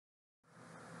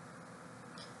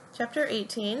Chapter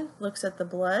 18 looks at the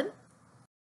blood.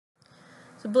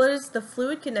 So blood is the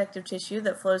fluid connective tissue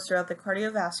that flows throughout the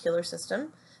cardiovascular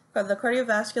system. The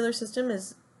cardiovascular system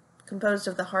is composed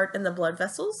of the heart and the blood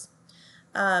vessels.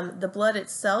 The blood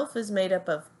itself is made up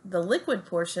of the liquid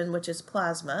portion, which is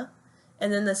plasma,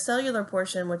 and then the cellular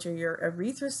portion, which are your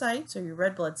erythrocytes, or your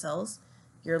red blood cells,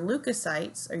 your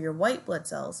leukocytes, or your white blood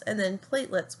cells, and then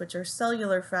platelets, which are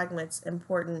cellular fragments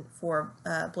important for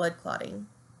blood clotting.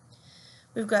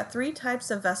 We've got three types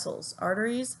of vessels: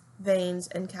 arteries, veins,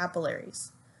 and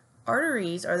capillaries.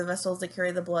 Arteries are the vessels that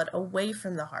carry the blood away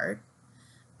from the heart.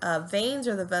 Veins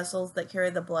are the vessels that carry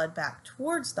the blood back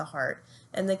towards the heart,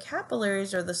 and the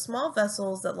capillaries are the small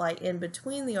vessels that lie in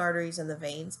between the arteries and the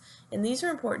veins, and these are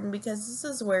important because this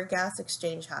is where gas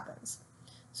exchange happens.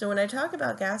 So when I talk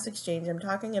about gas exchange, I'm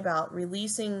talking about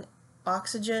releasing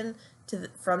oxygen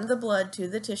from the blood to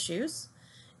the tissues,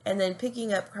 and then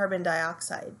picking up carbon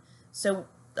dioxide. So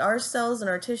our cells and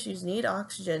our tissues need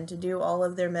oxygen to do all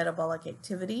of their metabolic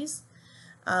activities.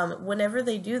 Whenever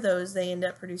they do those, they end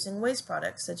up producing waste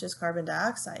products such as carbon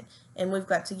dioxide, and we've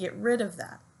got to get rid of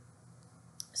that.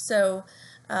 So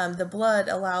the blood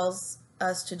allows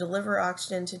us to deliver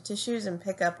oxygen to tissues and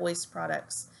pick up waste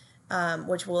products,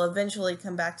 which will eventually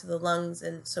come back to the lungs,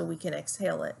 and so we can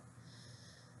exhale it.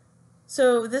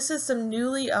 So this is some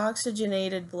newly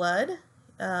oxygenated blood.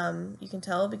 You can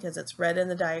tell because it's red in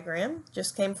the diagram.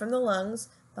 Just came from the lungs.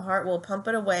 The heart will pump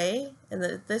it away.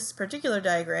 In this particular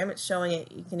diagram, it's showing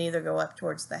it. You can either go up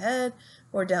towards the head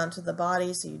or down to the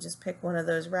body, so you just pick one of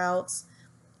those routes.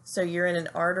 So you're in an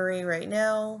artery right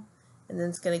now, and then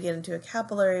it's going to get into a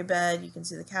capillary bed. You can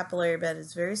see the capillary bed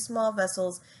is very small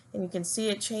vessels, and you can see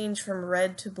it change from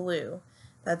red to blue.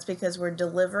 That's because we're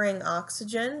delivering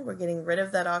oxygen. We're getting rid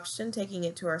of that oxygen, taking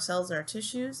it to our cells and our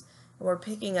tissues, and we're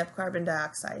picking up carbon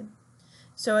dioxide.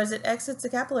 So as it exits the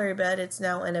capillary bed, it's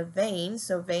now in a vein.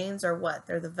 So veins are what?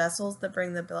 They're the vessels that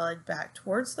bring the blood back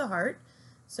towards the heart.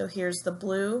 So here's the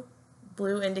blue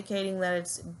indicating that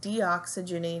it's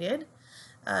deoxygenated.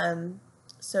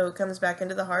 So it comes back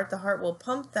into the heart. The heart will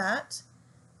pump that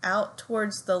out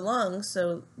towards the lungs.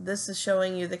 So this is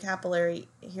showing you the capillary.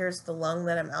 Here's the lung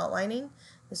that I'm outlining.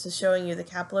 This is showing you the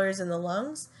capillaries in the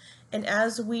lungs. And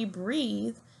as we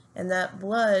breathe and that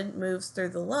blood moves through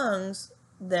the lungs,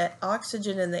 that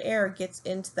oxygen in the air gets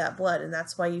into that blood, and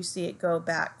that's why you see it go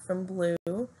back from blue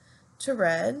to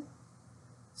red.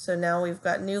 So now we've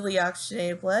got newly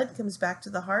oxygenated blood, comes back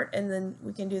to the heart, and then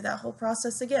we can do that whole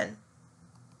process again.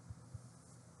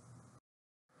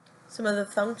 Some of the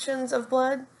functions of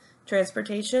blood: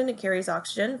 transportation. It carries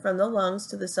oxygen from the lungs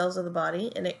to the cells of the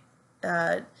body, and it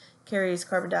carries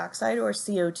carbon dioxide, or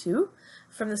CO2,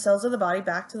 from the cells of the body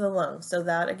back to the lungs. So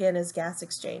that again is gas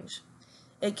exchange.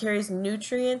 It carries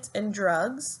nutrients and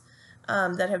drugs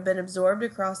that have been absorbed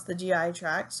across the GI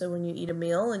tract. So when you eat a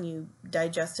meal and you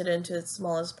digest it into its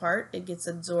smallest part, it gets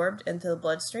absorbed into the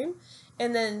bloodstream,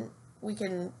 and then we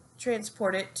can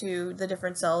transport it to the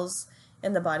different cells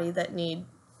in the body that need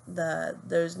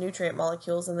those nutrient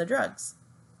molecules and the drugs.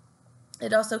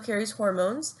 It also carries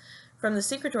hormones from the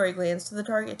secretory glands to the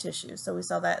target tissue. So we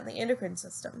saw that in the endocrine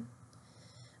system.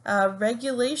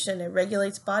 Regulation. It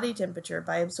regulates body temperature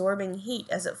by absorbing heat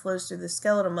as it flows through the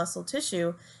skeletal muscle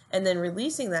tissue and then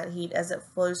releasing that heat as it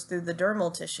flows through the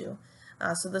dermal tissue.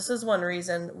 So this is one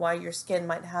reason why your skin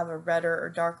might have a redder or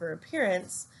darker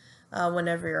appearance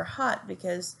whenever you're hot,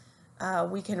 because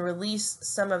we can release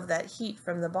some of that heat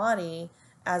from the body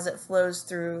as it flows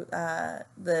through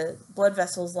the blood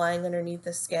vessels lying underneath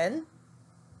the skin.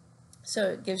 So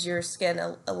it gives your skin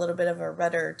a little bit of a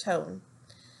redder tone.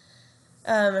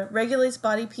 Regulates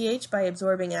body pH by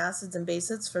absorbing acids and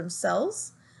bases from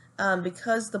cells.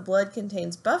 Because the blood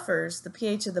contains buffers, the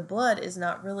pH of the blood is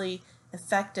not really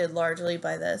affected largely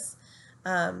by this.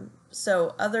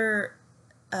 So other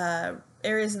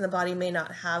areas in the body may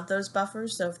not have those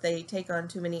buffers, so if they take on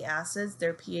too many acids,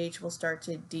 their pH will start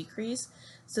to decrease.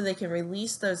 So they can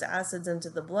release those acids into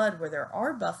the blood where there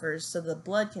are buffers, so the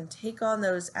blood can take on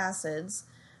those acids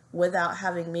without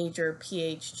having major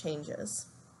pH changes.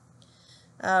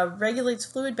 Regulates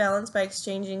fluid balance by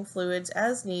exchanging fluids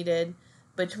as needed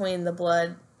between the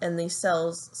blood and the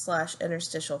cells /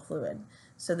 interstitial fluid.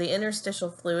 So the interstitial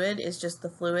fluid is just the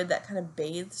fluid that kind of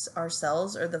bathes our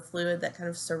cells, or the fluid that kind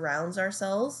of surrounds our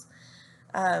cells.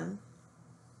 And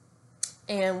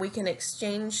we can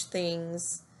exchange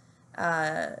things,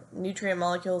 nutrient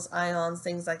molecules, ions,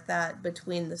 things like that,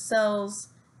 between the cells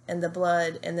and the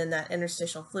blood, and then that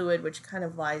interstitial fluid, which kind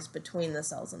of lies between the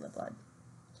cells and the blood.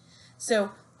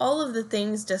 So all of the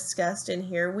things discussed in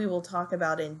here we will talk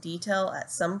about in detail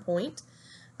at some point.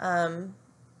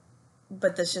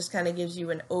 but this just kind of gives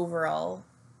you an overall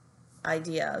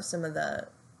idea of some of the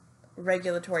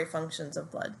regulatory functions of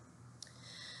blood.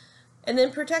 And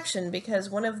then protection, because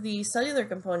one of the cellular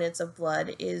components of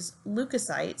blood is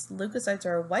leukocytes. Leukocytes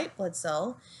are a white blood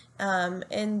cell,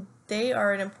 and they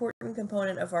are an important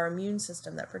component of our immune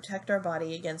system that protect our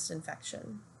body against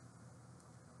infection.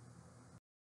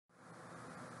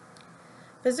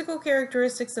 Physical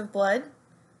characteristics of blood.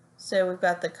 So we've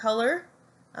got the color.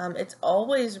 It's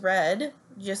always red,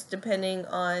 just depending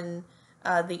on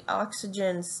the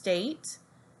oxygen state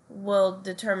will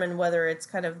determine whether it's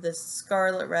kind of this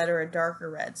scarlet red or a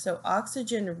darker red. So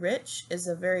oxygen rich is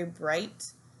a very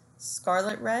bright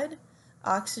scarlet red.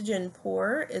 Oxygen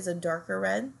poor is a darker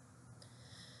red.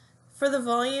 For the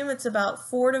volume, it's about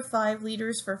 4 to 5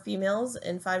 liters for females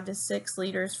and 5 to 6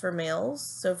 liters for males.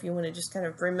 So if you want to just kind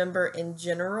of remember in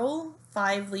general,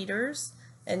 5 liters,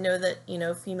 and know that, you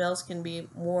know, females can be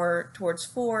more towards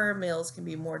 4, males can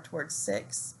be more towards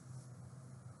 6.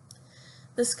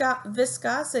 The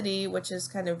viscosity, which is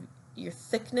kind of your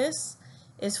thickness,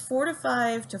 is 4 to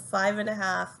 5 to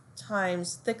 5.5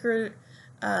 times thicker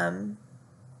than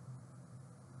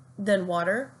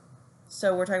water.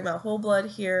 So we're talking about whole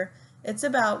blood here. It's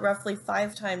about roughly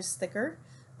 5 times thicker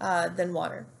than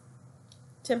water.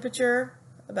 Temperature,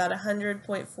 about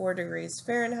 100.4 degrees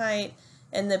Fahrenheit.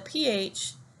 And the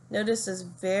pH, notice this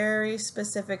very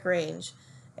specific range.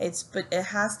 It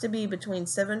has to be between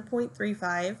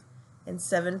 7.35 and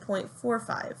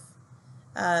 7.45.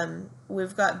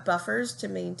 We've got buffers to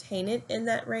maintain it in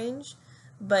that range,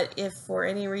 but if for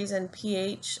any reason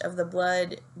pH of the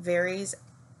blood varies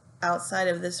outside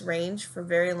of this range for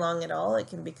very long at all, it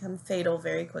can become fatal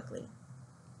very quickly.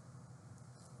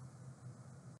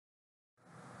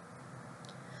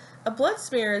 A blood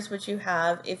smear is what you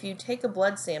have if you take a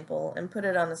blood sample and put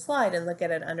it on a slide and look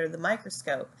at it under the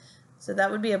microscope. So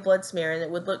that would be a blood smear, and it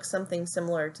would look something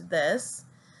similar to this.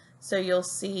 So you'll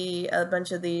see a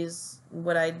bunch of these,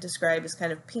 what I describe as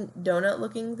kind of pink donut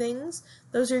looking things.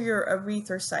 Those are your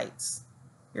erythrocytes.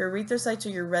 Your erythrocytes are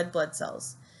your red blood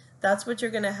cells. That's what you're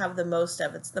going to have the most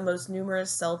of. It's the most numerous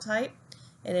cell type,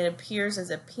 and it appears as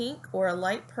a pink or a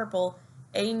light purple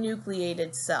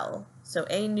anucleated cell. So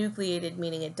anucleated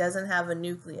meaning it doesn't have a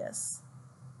nucleus.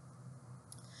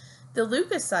 The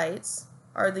leukocytes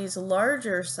are these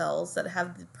larger cells that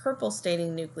have the purple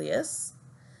staining nucleus.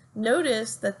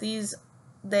 Notice that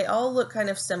they all look kind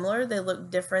of similar. They look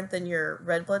different than your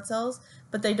red blood cells,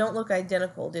 but they don't look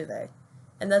identical, do they?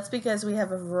 And that's because we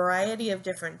have a variety of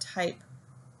different type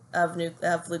of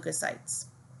leukocytes.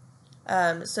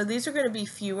 So these are going to be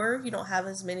fewer. You don't have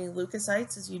as many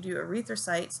leukocytes as you do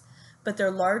erythrocytes, but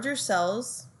they're larger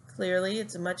cells. Clearly,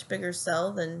 it's a much bigger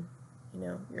cell than, you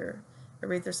know, your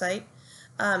erythrocyte.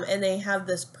 And they have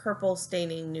this purple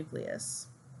staining nucleus.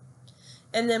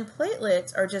 And then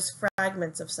platelets are just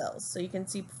fragments of cells. So you can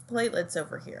see platelets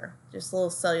over here, just little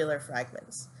cellular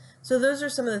fragments. So those are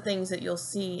some of the things that you'll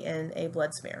see in a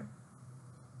blood smear.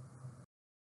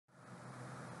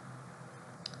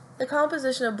 The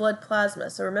composition of blood plasma.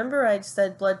 So remember I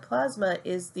said blood plasma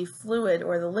is the fluid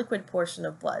or the liquid portion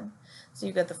of blood. So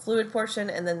you've got the fluid portion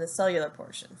and then the cellular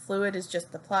portion. Fluid is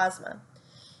just the plasma.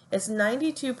 It's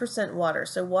 92% water.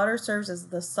 So water serves as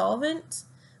the solvent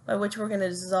by which we're going to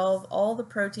dissolve all the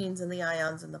proteins and the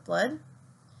ions in the blood.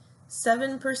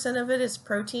 7% of it is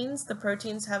proteins. The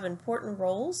proteins have important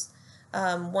roles,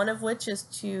 one of which is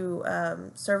to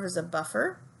serve as a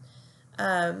buffer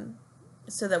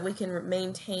so that we can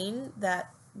maintain that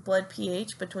blood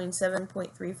pH between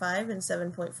 7.35 and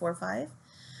 7.45.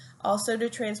 Also to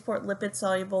transport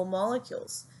lipid-soluble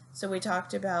molecules. So we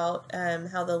talked about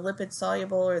how the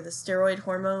lipid-soluble or the steroid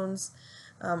hormones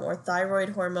or thyroid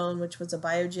hormone, which was a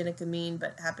biogenic amine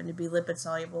but happened to be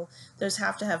lipid-soluble, those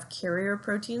have to have carrier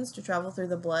proteins to travel through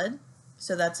the blood.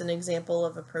 So that's an example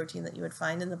of a protein that you would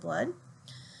find in the blood.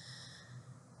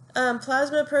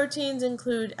 Plasma proteins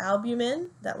include albumin,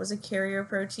 that was a carrier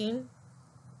protein,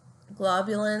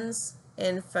 globulins,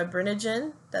 and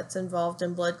fibrinogen, that's involved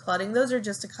in blood clotting. Those are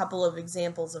just a couple of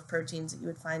examples of proteins that you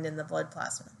would find in the blood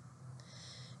plasma.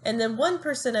 And then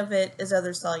 1% of it is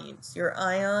other solutes, your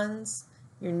ions,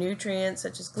 your nutrients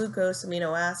such as glucose,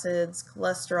 amino acids,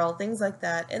 cholesterol, things like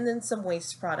that, and then some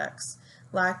waste products.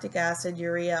 Lactic acid,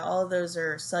 urea, all of those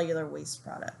are cellular waste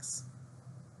products.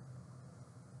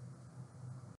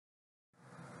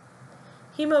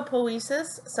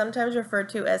 Hemopoiesis, sometimes referred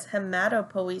to as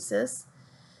hematopoiesis,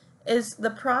 is the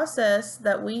process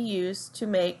that we use to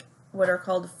make what are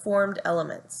called formed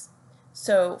elements.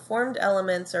 So formed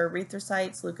elements are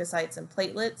erythrocytes, leukocytes, and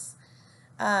platelets.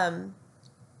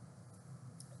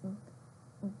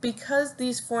 because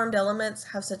these formed elements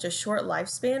have such a short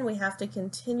lifespan, we have to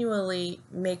continually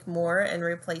make more and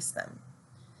replace them.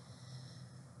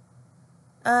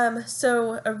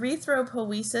 So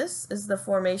erythropoiesis is the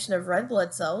formation of red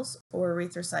blood cells, or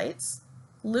erythrocytes.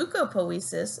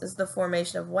 Leukopoiesis is the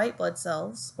formation of white blood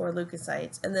cells, or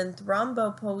leukocytes. And then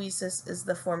thrombopoiesis is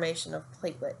the formation of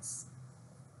platelets.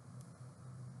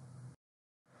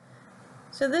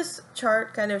 So this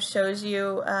chart kind of shows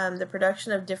you the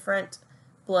production of different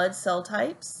blood cell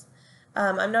types.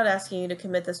 I'm not asking you to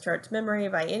commit this chart to memory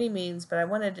by any means, but I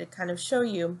wanted to kind of show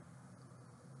you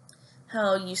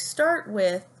how you start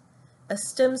with a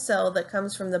stem cell that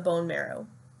comes from the bone marrow,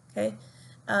 okay?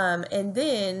 And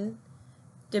then,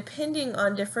 depending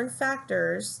on different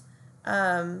factors,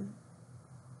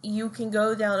 you can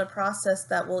go down a process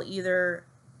that will either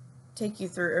take you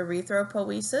through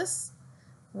erythropoiesis,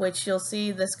 which you'll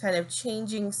see this kind of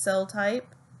changing cell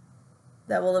type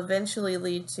that will eventually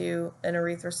lead to an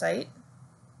erythrocyte.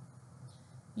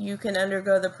 You can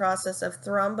undergo the process of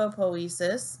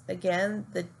thrombopoiesis. Again,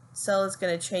 the cell is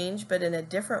going to change, but in a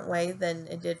different way than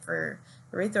it did for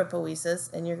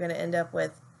erythropoiesis, and you're going to end up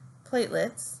with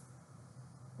platelets.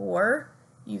 Or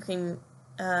you can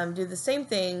do the same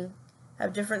thing,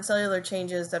 have different cellular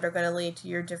changes that are going to lead to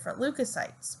your different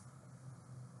leukocytes.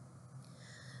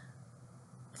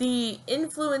 The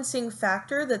influencing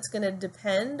factor that's going to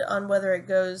depend on whether it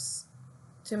goes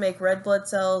to make red blood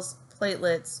cells,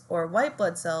 platelets, or white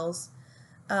blood cells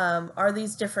are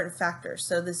these different factors.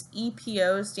 So this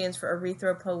EPO stands for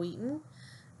erythropoietin,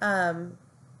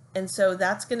 and so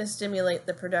that's going to stimulate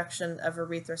the production of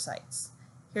erythrocytes.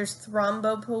 Here's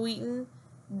thrombopoietin,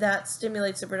 that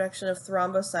stimulates the production of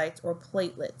thrombocytes or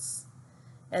platelets.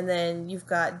 And then you've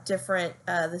got different,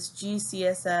 this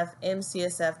GCSF,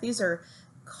 MCSF, these are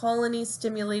colony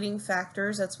stimulating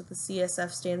factors, that's what the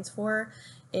CSF stands for,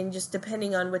 and just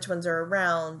depending on which ones are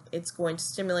around, it's going to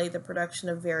stimulate the production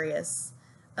of various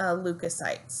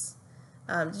leukocytes.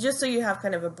 Just so you have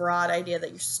kind of a broad idea that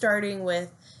you're starting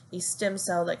with a stem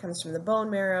cell that comes from the bone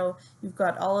marrow, you've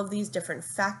got all of these different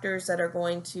factors that are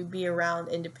going to be around,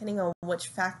 and depending on which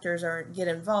factors get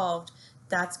involved,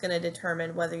 that's going to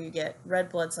determine whether you get red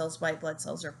blood cells, white blood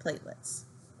cells, or platelets.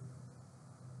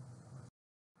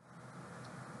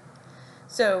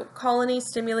 So colony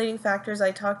stimulating factors,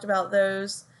 I talked about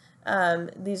those.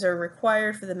 These are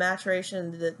required for the maturation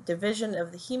and the division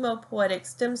of the hemopoietic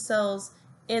stem cells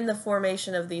in the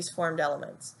formation of these formed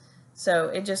elements. So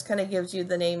it just kind of gives you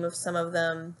the name of some of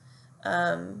them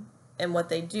and what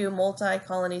they do.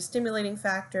 Multi-colony stimulating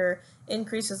factor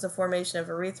increases the formation of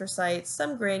erythrocytes,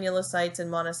 some granulocytes,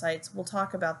 and monocytes. We'll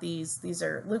talk about these. These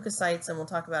are leukocytes, and we'll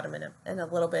talk about them in a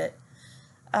little bit.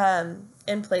 And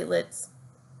platelets.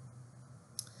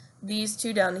 These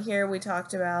two down here we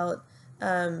talked about.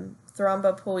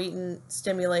 Thrombopoietin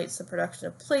stimulates the production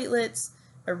of platelets.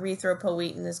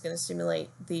 Erythropoietin is going to stimulate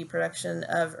the production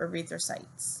of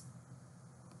erythrocytes.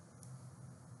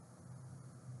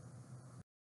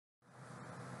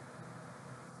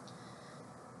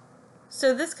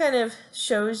 So this kind of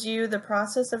shows you the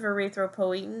process of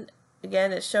erythropoietin.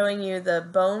 Again, it's showing you the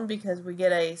bone because we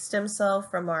get a stem cell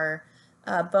from our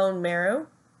bone marrow.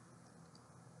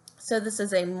 So this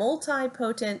is a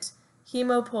multipotent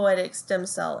hemopoietic stem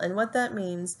cell, and what that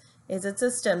means is it's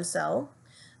a stem cell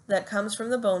that comes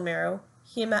from the bone marrow.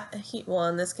 Well,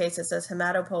 in this case it says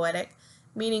hematopoietic,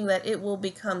 meaning that it will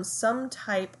become some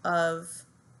type of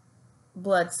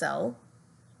blood cell,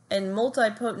 and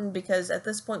multipotent because at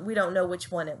this point we don't know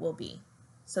which one it will be.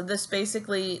 So this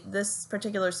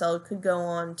particular cell could go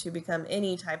on to become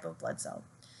any type of blood cell.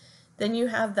 Then you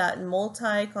have that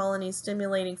multi-colony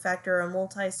stimulating factor, or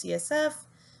multi-CSF,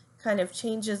 kind of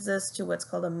changes this to what's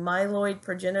called a myeloid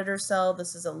progenitor cell.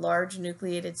 This is a large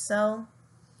nucleated cell.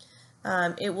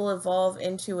 It will evolve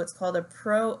into what's called a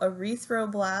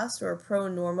pro-erythroblast or a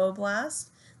pro-normoblast.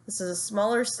 This is a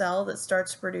smaller cell that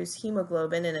starts to produce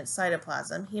hemoglobin in its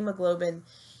cytoplasm. Hemoglobin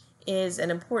is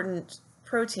an important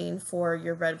protein for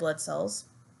your red blood cells.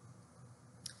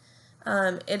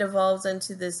 It evolves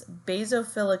into this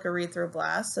basophilic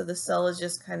erythroblast, so the cell is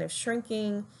just kind of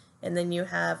shrinking, and then you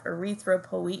have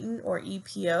erythropoietin, or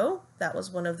EPO. That was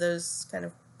one of those kind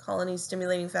of colony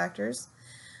stimulating factors.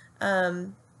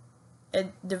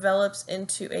 It develops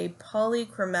into a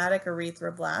polychromatic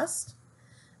erythroblast,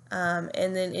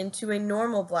 and then into a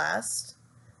normoblast.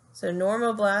 So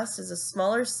normoblast is a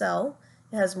smaller cell.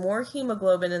 It has more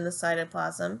hemoglobin in the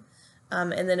cytoplasm.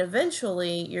 And then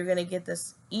eventually you're going to get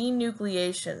this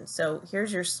enucleation. So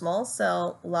here's your small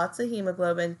cell, lots of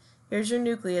hemoglobin. Here's your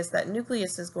nucleus. That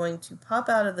nucleus is going to pop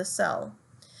out of the cell.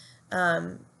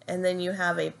 and then you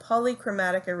have a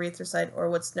polychromatic erythrocyte, or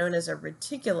what's known as a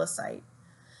reticulocyte.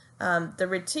 The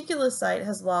reticulocyte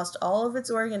has lost all of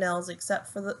its organelles except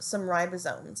for some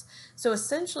ribosomes. So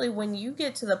essentially, when you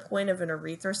get to the point of an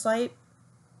erythrocyte,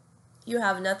 you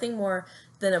have nothing more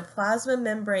than a plasma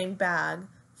membrane bag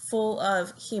full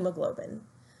of hemoglobin.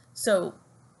 So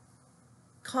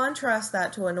contrast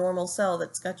that to a normal cell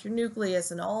that's got your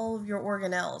nucleus and all of your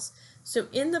organelles. So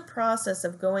in the process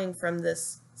of going from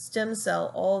this stem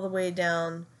cell all the way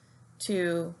down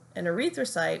to an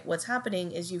erythrocyte, what's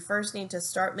happening is you first need to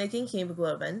start making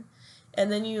hemoglobin,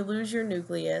 and then you lose your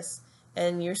nucleus,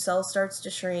 and your cell starts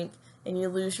to shrink, and you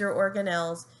lose your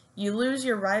organelles. You lose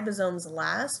your ribosomes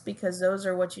last because those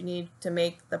are what you need to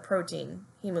make the protein,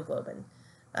 hemoglobin.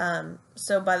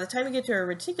 So by the time you get to a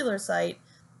reticulocyte,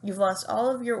 you've lost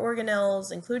all of your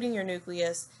organelles, including your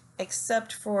nucleus,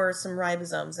 except for some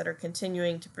ribosomes that are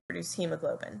continuing to produce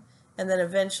hemoglobin. And then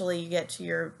eventually you get to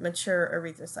your mature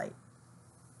erythrocyte.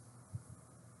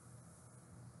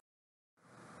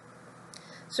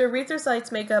 So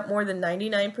erythrocytes make up more than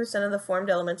 99% of the formed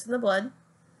elements in the blood.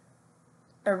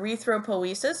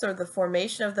 Erythropoiesis, or the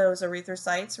formation of those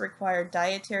erythrocytes, require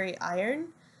dietary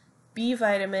iron, B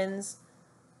vitamins,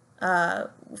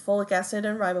 folic acid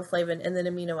and riboflavin, and then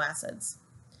amino acids.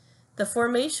 The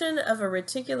formation of a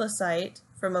reticulocyte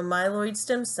from a myeloid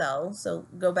stem cell, so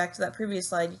go back to that previous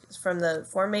slide, from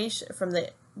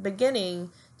the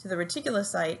beginning to the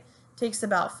reticulocyte takes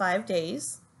about 5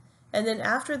 days. And then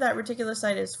after that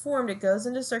reticulocyte is formed, it goes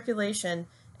into circulation,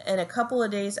 and a couple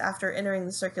of days after entering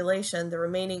the circulation, the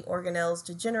remaining organelles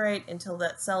degenerate until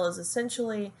that cell is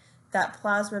essentially that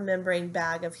plasma membrane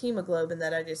bag of hemoglobin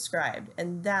that I described,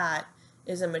 and that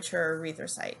is a mature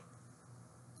erythrocyte.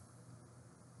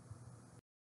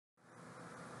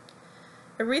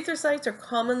 Erythrocytes are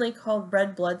commonly called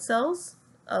red blood cells.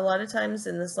 A lot of times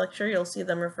in this lecture you'll see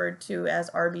them referred to as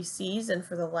RBCs, and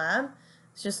for the lab,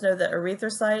 just know that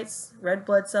erythrocytes, red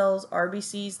blood cells,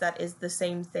 RBCs, that is the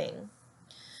same thing.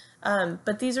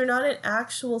 But these are not an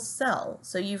actual cell,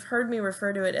 so you've heard me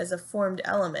refer to it as a formed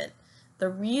element. The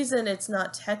reason it's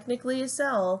not technically a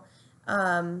cell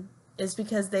is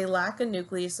because they lack a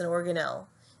nucleus and organelle.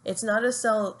 It's not a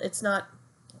cell, it's not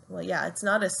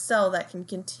a cell that can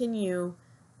continue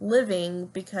living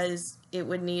because it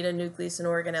would need a nucleus and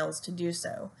organelles to do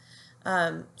so.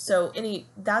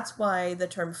 That's why the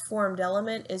term formed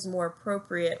element is more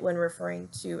appropriate when referring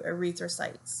to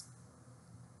erythrocytes.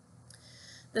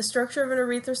 The structure of an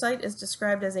erythrocyte is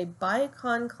described as a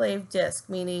biconcave disc,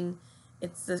 meaning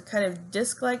it's the kind of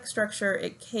disc-like structure.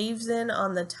 It caves in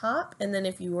on the top, and then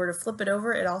if you were to flip it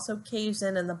over, it also caves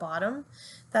in the bottom.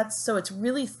 So it's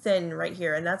really thin right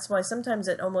here, and that's why sometimes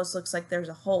it almost looks like there's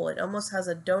a hole. It almost has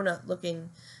a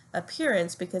donut-looking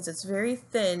appearance because it's very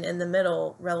thin in the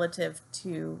middle relative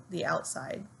to the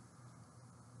outside.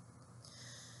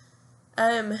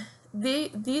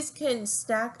 These can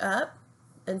stack up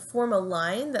and form a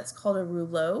line that's called a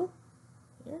rouleau.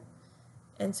 Here.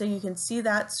 And so you can see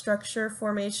that structure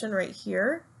formation right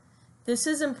here. This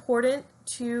is important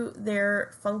to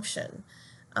their function.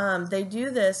 They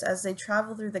do this as they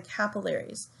travel through the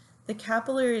capillaries. The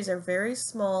capillaries are very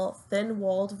small,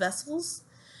 thin-walled vessels,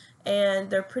 and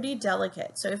they're pretty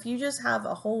delicate. So if you just have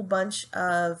a whole bunch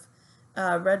of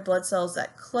red blood cells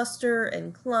that cluster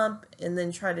and clump and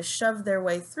then try to shove their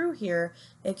way through here,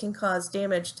 it can cause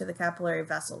damage to the capillary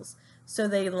vessels. So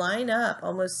they line up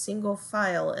almost single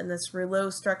file in this rouleau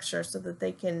structure so that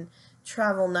they can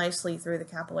travel nicely through the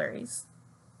capillaries.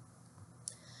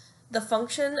 The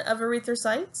function of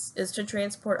erythrocytes is to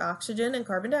transport oxygen and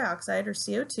carbon dioxide, or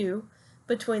CO2,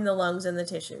 between the lungs and the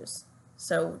tissues.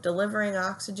 So delivering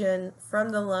oxygen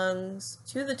from the lungs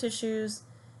to the tissues,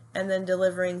 and then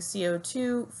delivering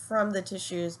CO2 from the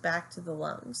tissues back to the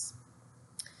lungs.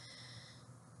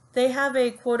 They have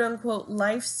a quote-unquote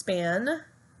lifespan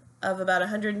of about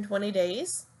 120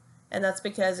 days, and that's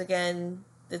because, again,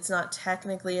 it's not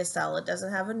technically a cell. It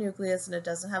doesn't have a nucleus and it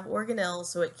doesn't have organelles,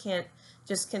 so it can't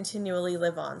just continually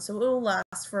live on. So it will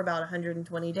last for about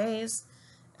 120 days,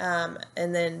 and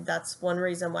then that's one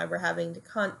reason why we're having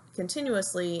to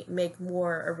continuously make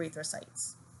more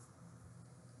erythrocytes.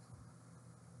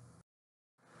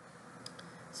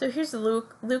 So here's the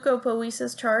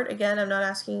leukopoiesis chart. Again, I'm not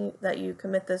asking that you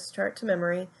commit this chart to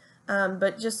memory,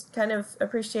 but just kind of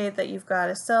appreciate that you've got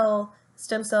a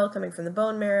stem cell coming from the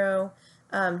bone marrow.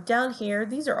 Down here,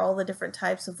 these are all the different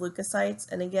types of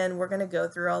leukocytes, and again, we're going to go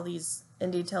through all these in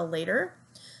detail later.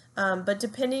 But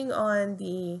depending on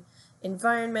the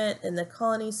environment and the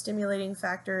colony stimulating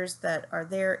factors that are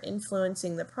there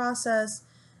influencing the process,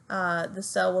 the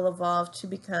cell will evolve to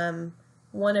become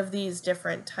one of these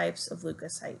different types of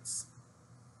leukocytes.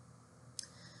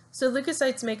 So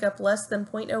leukocytes make up less than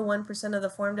 0.01% of the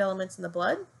formed elements in the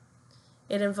blood.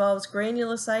 It involves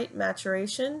granulocyte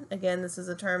maturation. Again, this is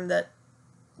a term that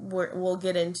we'll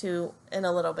get into in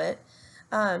a little bit.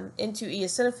 Into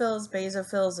eosinophils,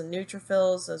 basophils, and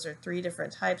neutrophils. Those are 3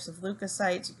 different types of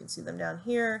leukocytes. You can see them down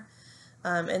here.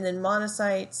 And then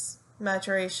monocytes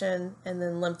maturation, and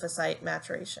then lymphocyte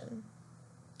maturation.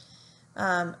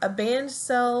 A band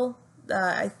cell,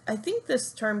 I think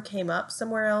this term came up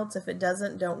somewhere else. If it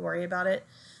doesn't, don't worry about it.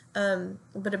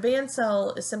 But a band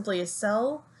cell is simply a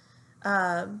cell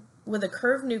with a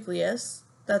curved nucleus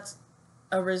that's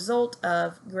a result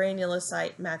of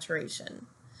granulocyte maturation.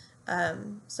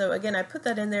 So again, I put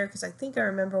that in there because I think I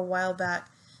remember a while back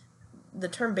the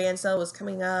term band cell was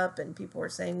coming up and people were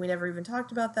saying we never even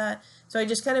talked about that. So I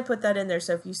just kind of put that in there.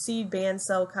 So if you see band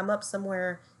cell come up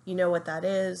somewhere, you know what that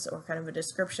is, or kind of a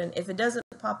description. If it doesn't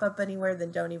pop up anywhere,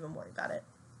 then don't even worry about it.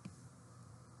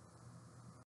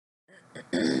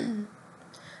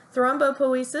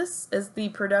 Thrombopoiesis is the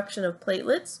production of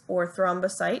platelets or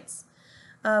thrombocytes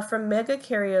from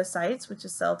megakaryocytes, which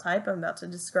is cell type I'm about to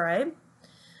describe.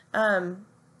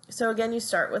 So again, you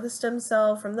start with a stem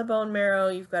cell from the bone marrow.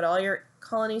 You've got all your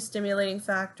colony-stimulating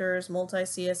factors,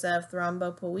 multi-CSF,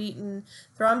 thrombopoietin.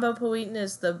 Thrombopoietin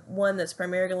is the one that's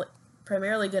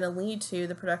primarily going to lead to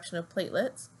the production of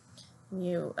platelets.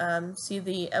 You see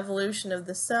the evolution of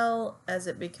the cell as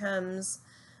it becomes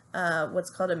what's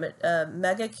called a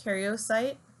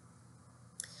megakaryocyte.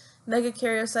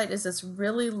 Megakaryocyte is this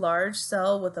really large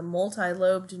cell with a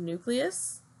multi-lobed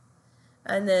nucleus.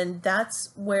 And then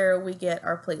that's where we get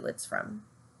our platelets from.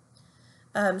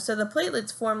 So the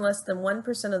platelets form less than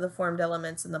 1% of the formed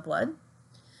elements in the blood.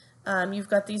 You've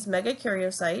got these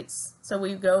megakaryocytes. So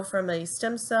we go from a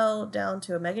stem cell down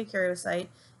to a megakaryocyte.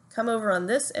 Come over on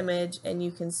this image and you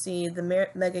can see the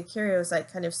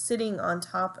megakaryocyte kind of sitting on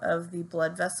top of the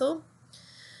blood vessel.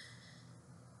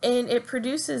 And it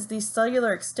produces these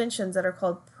cellular extensions that are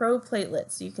called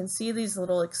proplatelets. You can see these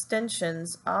little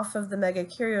extensions off of the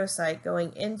megakaryocyte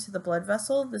going into the blood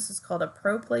vessel. This is called a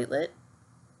proplatelet.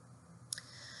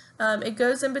 It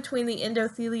goes in between the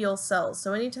endothelial cells.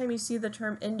 So anytime you see the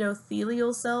term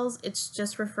endothelial cells, it's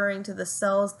just referring to the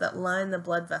cells that line the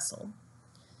blood vessel.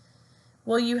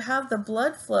 Well, you have the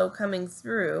blood flow coming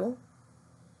through,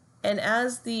 and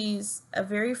as these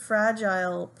very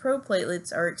fragile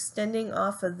proplatelets are extending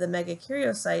off of the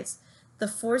megakaryocytes, the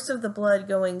force of the blood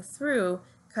going through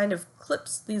kind of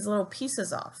clips these little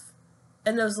pieces off.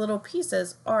 And those little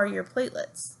pieces are your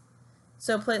platelets.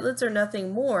 So platelets are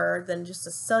nothing more than just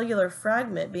a cellular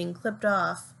fragment being clipped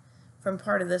off from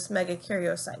part of this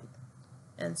megakaryocyte.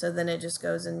 And so then it just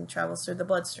goes and travels through the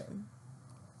bloodstream.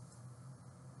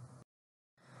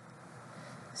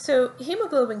 So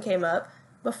hemoglobin came up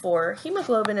before.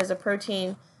 Hemoglobin is a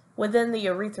protein within the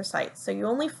erythrocytes, so you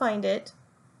only find it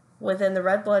within the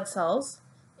red blood cells,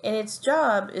 and its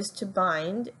job is to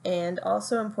bind and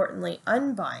also importantly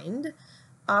unbind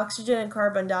oxygen and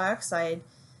carbon dioxide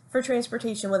for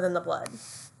transportation within the blood.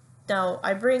 Now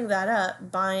I bring that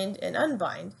up, bind and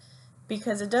unbind,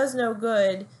 because it does no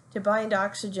good to bind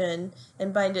oxygen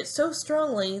and bind it so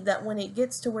strongly that when it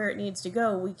gets to where it needs to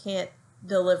go, we can't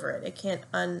deliver it. It can't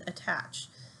unattach.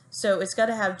 So it's got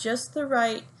to have just the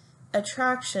right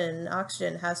attraction.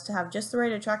 Oxygen has to have just the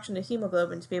right attraction to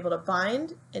hemoglobin to be able to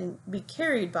bind and be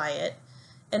carried by it,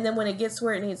 and then when it gets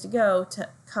where it needs to go, to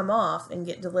come off and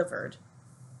get delivered.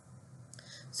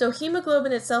 So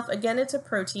hemoglobin itself, again, it's a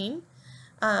protein.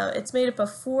 It's made up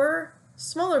of 4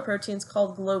 smaller proteins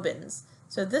called globins.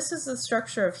 So this is the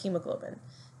structure of hemoglobin.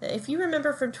 Now, if you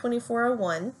remember from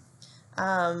 2401,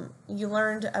 you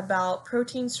learned about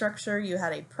protein structure. You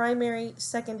had a primary,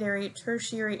 secondary,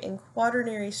 tertiary, and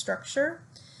quaternary structure.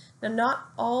 Now, not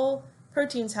all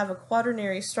proteins have a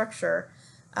quaternary structure,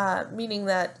 meaning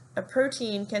that a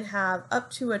protein can have up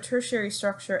to a tertiary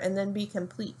structure and then be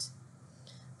complete.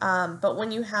 But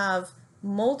when you have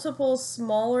multiple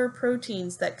smaller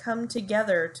proteins that come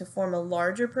together to form a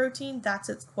larger protein, that's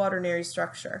its quaternary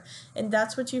structure. And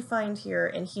that's what you find here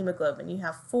in hemoglobin. You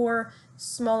have 4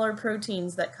 smaller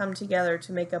proteins that come together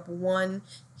to make up one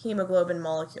hemoglobin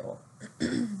molecule.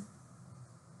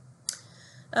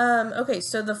 Okay,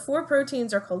 so the 4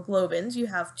 proteins are called globins. You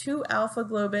have 2 alpha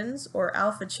globins or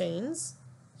alpha chains,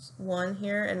 one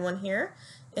here and one here,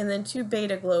 and then 2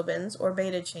 beta globins or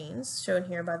beta chains, shown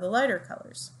here by the lighter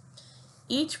colors.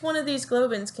 Each one of these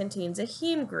globins contains a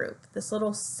heme group. This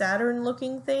little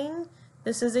Saturn-looking thing,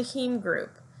 this is a heme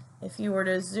group. If you were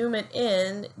to zoom it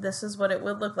in, this is what it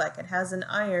would look like. It has an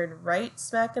iron right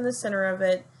smack in the center of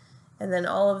it, and then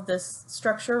all of this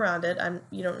structure around it.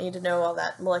 You don't need to know all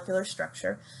that molecular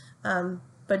structure,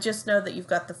 but just know that you've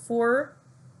got the 4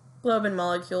 globin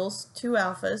molecules, 2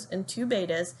 alphas and 2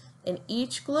 betas, and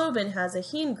each globin has a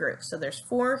heme group. So there's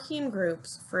 4 heme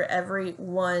groups for every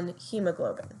 1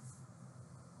 hemoglobin.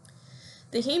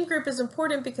 The heme group is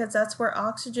important because that's where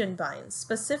oxygen binds.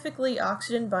 Specifically,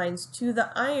 oxygen binds to the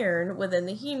iron within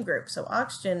the heme group. So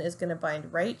oxygen is going to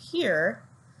bind right here,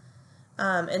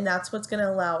 and that's what's going to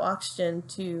allow oxygen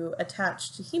to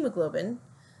attach to hemoglobin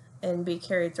and be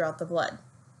carried throughout the blood.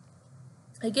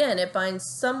 Again, it binds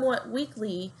somewhat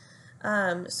weakly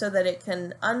so that it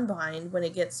can unbind when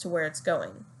it gets to where it's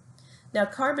going. Now,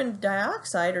 carbon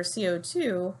dioxide, or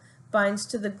CO2, binds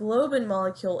to the globin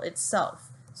molecule itself.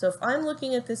 So if I'm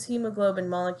looking at this hemoglobin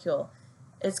molecule,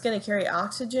 it's going to carry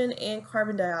oxygen and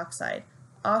carbon dioxide.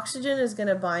 Oxygen is going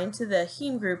to bind to the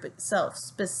heme group itself,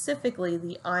 specifically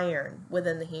the iron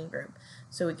within the heme group.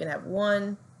 So we can have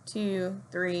 1, 2,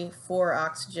 3, 4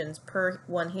 oxygens per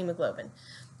 1 hemoglobin.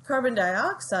 Carbon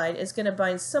dioxide is going to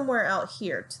bind somewhere out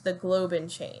here to the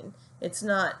globin chain. It's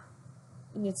not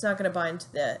going to bind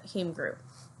to the heme group.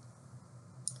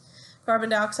 Carbon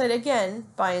dioxide again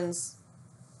binds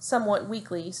somewhat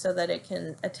weakly so that it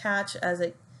can attach as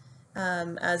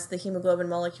the hemoglobin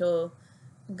molecule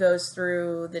goes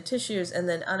through the tissues and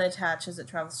then unattach as it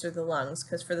travels through the lungs,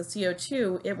 because for the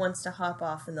CO2 it wants to hop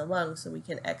off in the lungs so we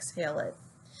can exhale it,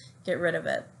 get rid of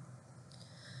it.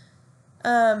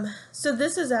 So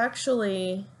this is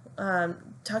actually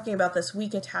talking about this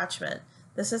weak attachment.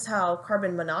 This is how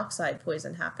carbon monoxide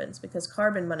poison happens, because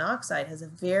carbon monoxide has a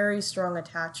very strong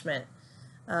attachment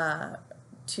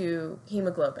to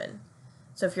hemoglobin.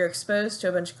 So if you're exposed to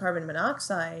a bunch of carbon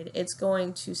monoxide, it's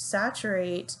going to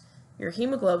saturate your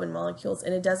hemoglobin molecules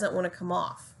and it doesn't want to come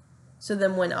off. So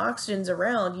then when oxygen's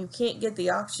around, you can't get the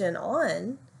oxygen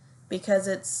on because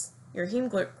your heme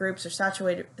groups are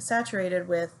saturated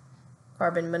with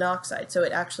carbon monoxide, so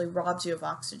it actually robs you of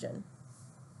oxygen.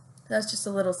 That's just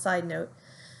a little side note.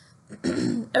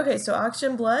 Okay, so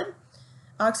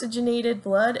oxygenated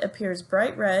blood appears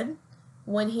bright red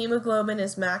when hemoglobin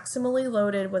is maximally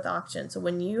loaded with oxygen. So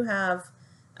when you have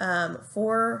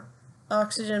 4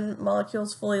 oxygen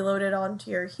molecules fully loaded onto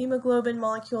your hemoglobin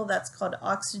molecule, that's called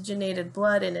oxygenated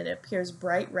blood, and it appears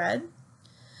bright red.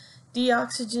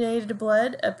 Deoxygenated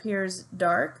blood appears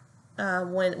dark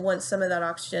once some of that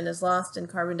oxygen is lost and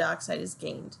carbon dioxide is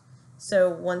gained. So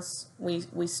once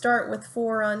we start with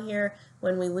 4 on here,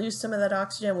 when we lose some of that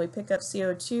oxygen, we pick up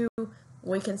CO2,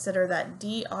 we consider that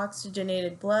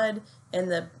deoxygenated blood, and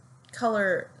the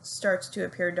color starts to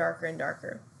appear darker and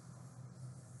darker.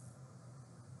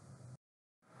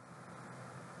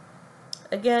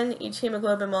 Again, each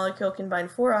hemoglobin molecule can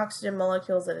bind 4 oxygen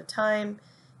molecules at a time.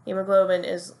 Hemoglobin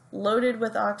is loaded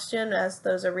with oxygen as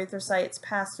those erythrocytes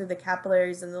pass through the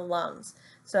capillaries in the lungs.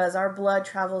 So as our blood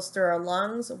travels through our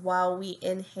lungs, while we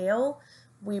inhale,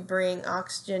 we bring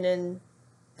oxygen in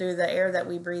through the air that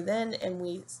we breathe in, and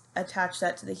we attach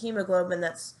that to the hemoglobin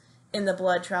that's in the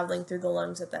blood traveling through the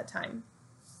lungs at that time.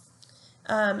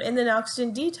 And then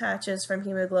oxygen detaches from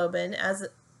hemoglobin as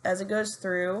it goes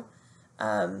through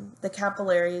the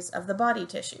capillaries of the body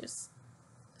tissues.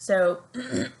 So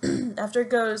after it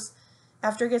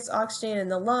gets oxygen in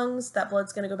the lungs, that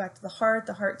blood's going to go back to the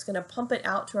heart's going to pump it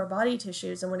out to our body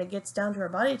tissues, and when it gets down to our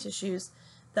body tissues,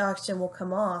 the oxygen will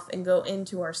come off and go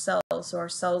into our cells, so our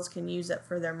cells can use it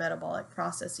for their metabolic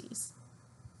processes.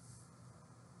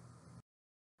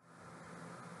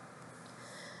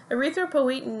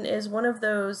 Erythropoietin is one of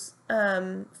those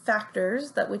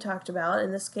factors that we talked about.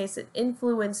 In this case, it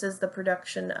influences the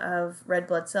production of red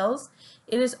blood cells.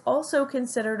 It is also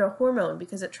considered a hormone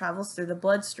because it travels through the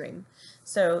bloodstream.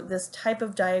 So this type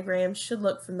of diagram should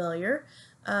look familiar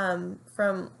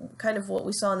from kind of what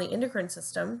we saw in the endocrine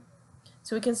system.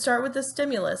 So we can start with the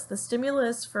stimulus. The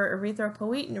stimulus for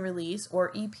erythropoietin release,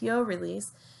 or EPO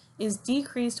release, is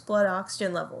decreased blood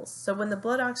oxygen levels. So when the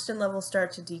blood oxygen levels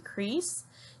start to decrease,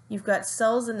 you've got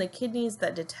cells in the kidneys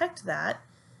that detect that,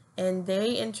 and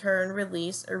they in turn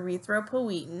release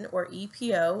erythropoietin, or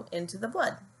EPO, into the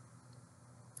blood.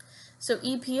 So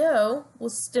EPO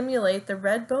will stimulate the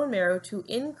red bone marrow to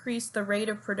increase the rate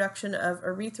of production of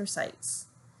erythrocytes.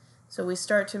 So we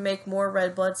start to make more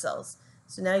red blood cells.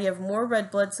 So now you have more red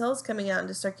blood cells coming out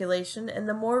into circulation, and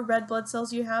the more red blood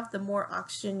cells you have, the more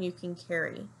oxygen you can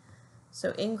carry.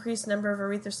 So increased number of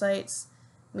erythrocytes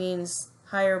means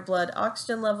higher blood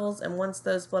oxygen levels, and once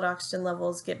those blood oxygen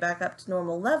levels get back up to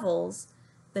normal levels,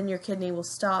 then your kidney will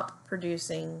stop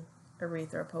producing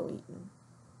erythropoietin.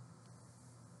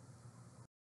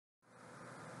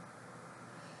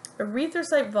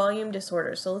 Erythrocyte volume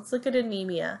disorder. So let's look at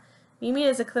anemia. Anemia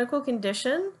is a clinical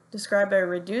condition described by a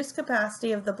reduced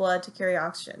capacity of the blood to carry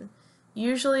oxygen,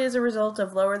 usually as a result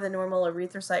of lower than normal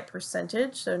erythrocyte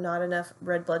percentage, so not enough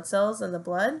red blood cells in the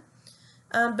blood.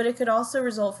 But it could also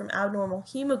result from abnormal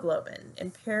hemoglobin,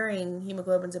 impairing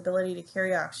hemoglobin's ability to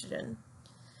carry oxygen.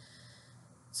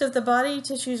 So if the body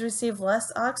tissues receive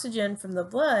less oxygen from the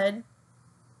blood,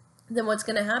 then what's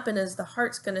going to happen is the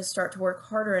heart's going to start to work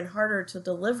harder and harder to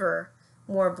deliver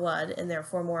more blood and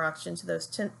therefore more oxygen to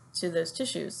those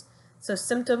tissues. So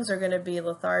symptoms are going to be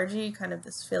lethargy, kind of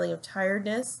this feeling of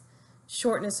tiredness,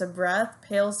 shortness of breath,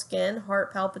 pale skin,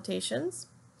 heart palpitations.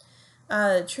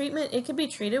 Treatment, it can be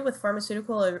treated with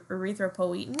pharmaceutical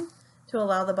erythropoietin to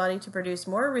allow the body to produce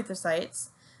more erythrocytes.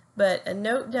 But a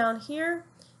note down here,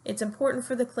 it's important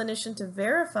for the clinician to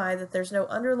verify that there's no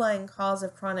underlying cause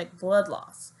of chronic blood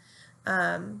loss,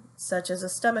 such as a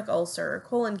stomach ulcer or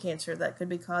colon cancer that could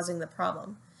be causing the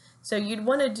problem. So you'd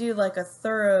want to do like a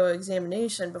thorough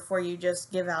examination before you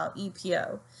just give out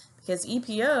EPO, because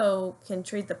EPO can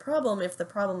treat the problem if the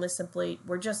problem is simply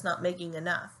we're just not making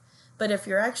enough. But if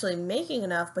you're actually making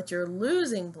enough but you're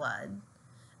losing blood,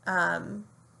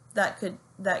 that could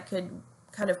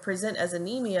kind of present as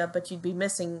anemia, but you'd be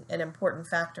missing an important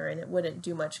factor, and it wouldn't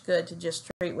do much good to just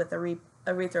treat with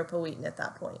erythropoietin at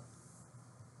that point.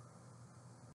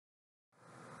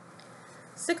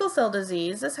 Sickle cell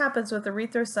disease, this happens with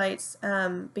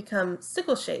erythrocytes become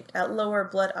sickle-shaped at lower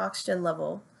blood oxygen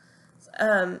level.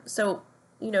 So,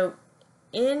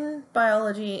 in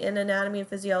biology, in anatomy and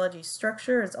physiology,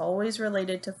 structure is always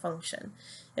related to function.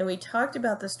 And we talked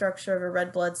about the structure of a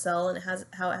red blood cell and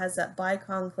how it has that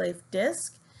biconcave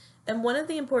disc. And one of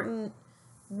the important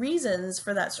reasons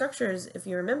for that structure is, if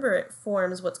you remember, it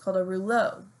forms what's called a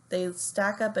rouleau. They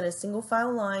stack up in a single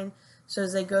file line, so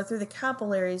as they go through the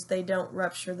capillaries, they don't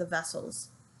rupture the vessels.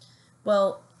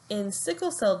 Well, in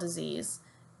sickle cell disease,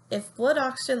 if blood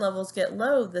oxygen levels get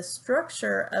low, the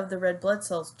structure of the red blood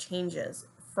cells changes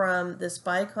from this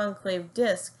biconcave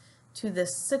disc to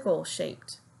this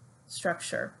sickle-shaped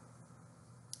structure.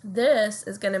 This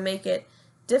is going to make it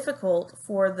difficult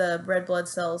for the red blood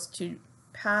cells to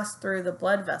pass through the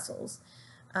blood vessels,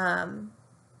 and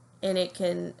it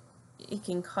can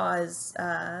cause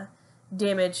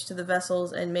damage to the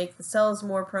vessels and make the cells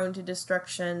more prone to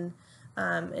destruction,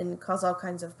 and cause all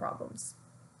kinds of problems.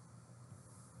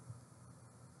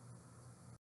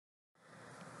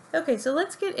 Okay, so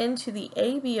let's get into the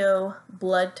ABO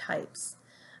blood types.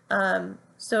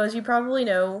 So as you probably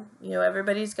know,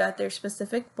 everybody's got their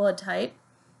specific blood type.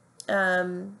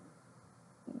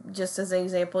 Just as an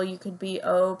example, you could be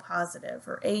O positive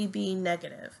or AB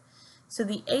negative. So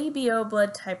the ABO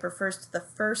blood type refers to the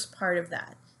first part of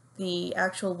that, the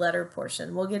actual letter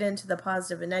portion. We'll get into the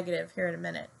positive and negative here in a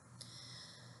minute.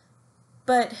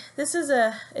 But this is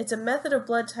it's a method of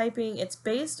blood typing. It's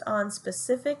based on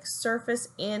specific surface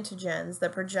antigens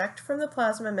that project from the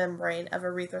plasma membrane of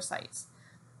erythrocytes.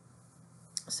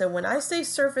 So when I say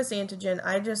surface antigen,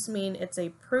 I just mean it's a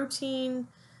protein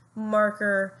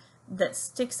marker that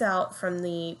sticks out from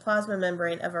the plasma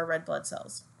membrane of our red blood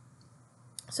cells.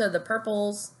 So the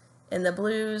purples and the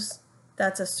blues,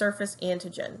 that's a surface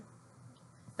antigen.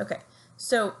 Okay,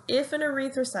 so if an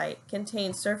erythrocyte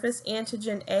contains surface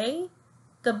antigen A,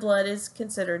 the blood is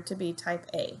considered to be type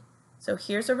A. So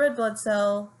here's a red blood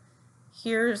cell,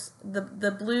 here's the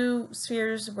blue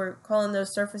spheres, we're calling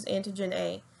those surface antigen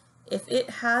A. If it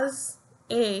has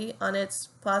A on its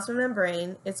plasma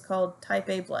membrane, it's called type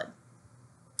A blood.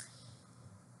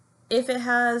 If it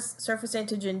has surface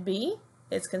antigen B,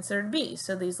 it's considered B.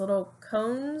 So these little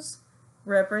cones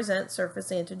represent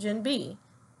surface antigen B.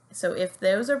 So if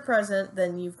those are present,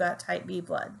 then you've got type B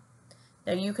blood.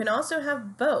 Now you can also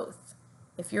have both.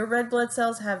 If your red blood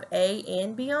cells have A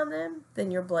and B on them,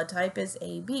 then your blood type is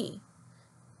AB.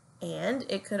 And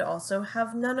it could also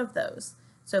have none of those.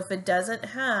 So if it doesn't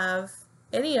have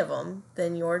any of them,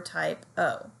 then you're type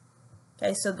O.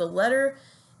 Okay, so the letter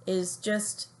is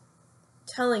just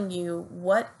telling you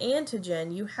what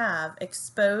antigen you have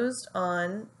exposed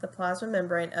on the plasma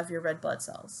membrane of your red blood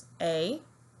cells. A,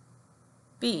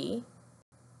 B,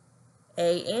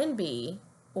 A and B,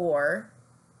 or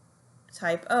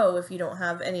type O if you don't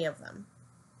have any of them.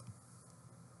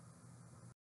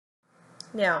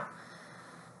 Now,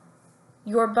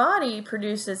 your body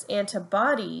produces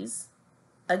antibodies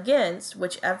against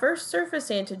whichever surface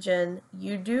antigen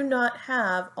you do not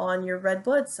have on your red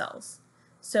blood cells.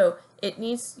 So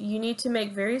you need to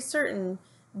make very certain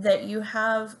that you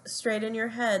have straight in your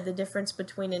head the difference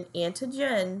between an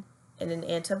antigen and an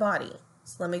antibody.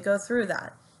 So let me go through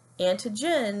that.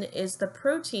 Antigen is the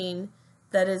protein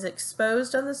that is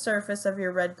exposed on the surface of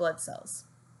your red blood cells.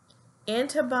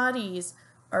 Antibodies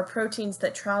are proteins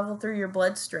that travel through your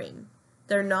bloodstream.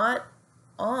 They're not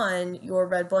on your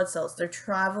red blood cells. They're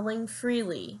traveling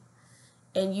freely.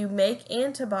 And you make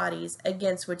antibodies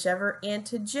against whichever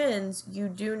antigens you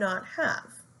do not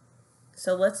have.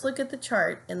 So let's look at the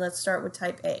chart and let's start with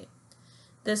type A.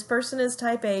 This person is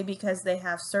type A because they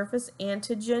have surface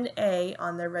antigen A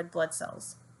on their red blood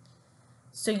cells.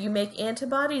 So you make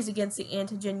antibodies against the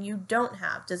antigen you don't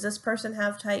have. Does this person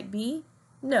have type B?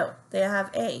 No, they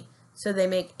have A. So they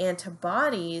make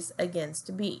antibodies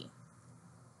against B.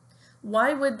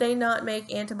 Why would they not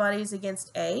make antibodies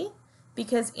against A?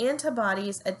 Because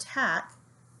antibodies attack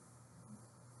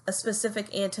a specific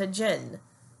antigen.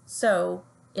 So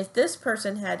if this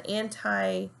person had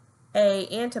anti-A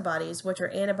antibodies, which are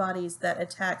antibodies that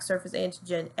attack surface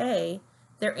antigen A,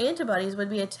 their antibodies would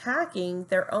be attacking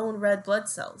their own red blood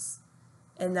cells,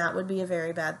 and that would be a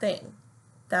very bad thing.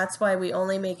 That's why we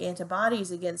only make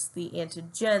antibodies against the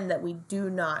antigen that we do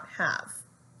not have,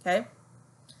 okay?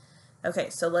 Okay,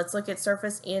 so let's look at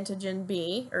surface antigen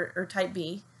B, or type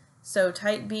B. So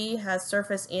type B has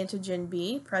surface antigen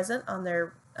B present on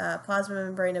their plasma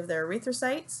membrane of their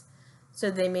erythrocytes, so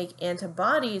they make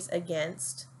antibodies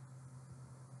against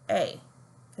A,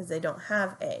 because they don't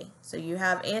have A. So you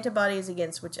have antibodies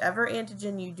against whichever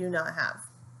antigen you do not have.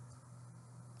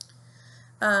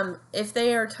 If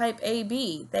they are type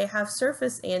AB, they have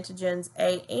surface antigens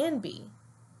A and B.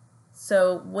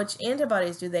 So which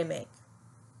antibodies do they make?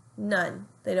 None.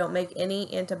 They don't make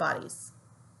any antibodies.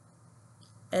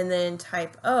 And then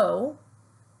type O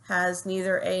has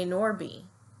neither A nor B.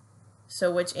 So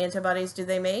which antibodies do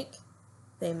they make?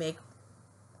 They make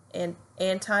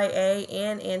anti-A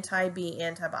and anti-B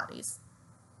antibodies.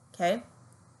 Okay?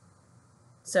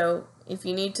 So if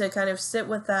you need to kind of sit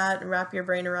with that and wrap your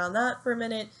brain around that for a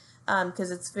minute, because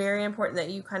it's very important that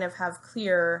you kind of have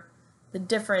clear the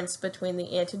difference between the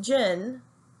antigen,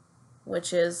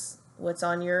 which is what's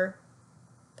on your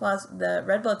the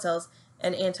red blood cells,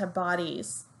 and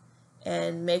antibodies,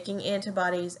 and making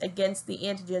antibodies against the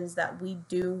antigens that we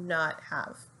do not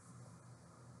have.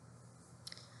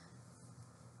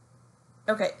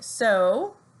 Okay,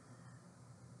 so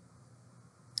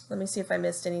let me see if I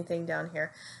missed anything down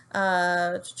here.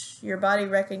 Your body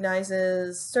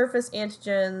recognizes surface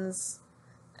antigens.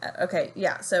 Okay,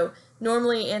 yeah, so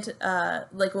normally,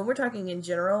 like when we're talking in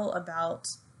general about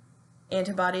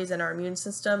antibodies in our immune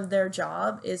system, their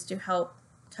job is to help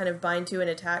kind of bind to and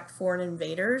attack foreign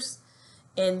invaders.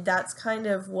 And that's kind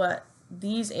of what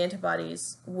these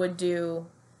antibodies would do.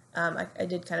 I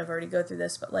did kind of already go through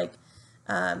this, but like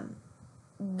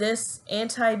this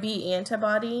anti-B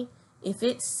antibody, if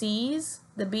it sees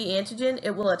the B antigen,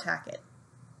 it will attack it.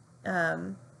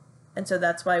 And so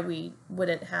that's why we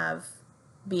wouldn't have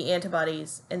B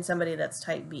antibodies in somebody that's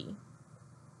type B.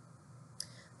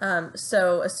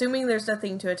 So assuming there's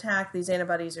nothing to attack, these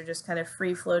antibodies are just kind of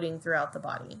free floating throughout the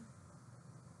body.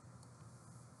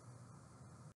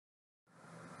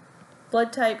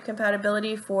 Blood type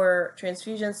compatibility for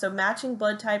transfusions. So matching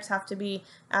blood types have to be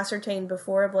ascertained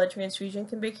before a blood transfusion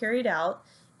can be carried out.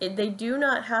 They do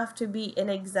not have to be an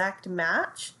exact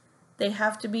match. They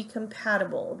have to be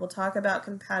compatible. We'll talk about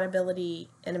compatibility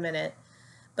in a minute.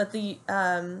 But the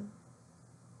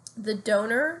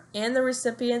donor and the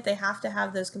recipient, they have to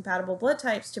have those compatible blood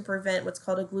types to prevent what's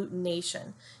called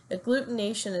agglutination.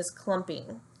 Agglutination is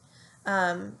clumping.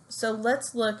 So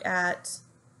let's look at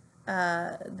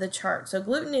the chart. So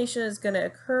agglutination is going to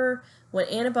occur when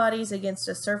antibodies against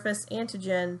a surface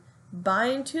antigen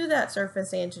bind to that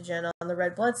surface antigen on the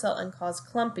red blood cell and cause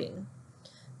clumping.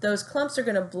 Those clumps are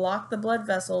going to block the blood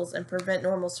vessels and prevent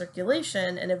normal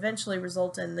circulation and eventually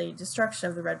result in the destruction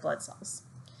of the red blood cells.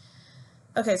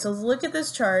 Okay, so look at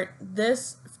this chart.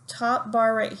 This top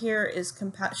bar right here is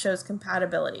shows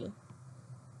compatibility.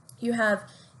 You have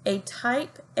a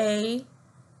type A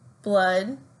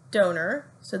blood donor.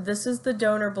 So this is the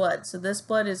donor blood. So this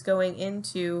blood is going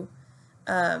into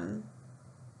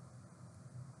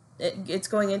it's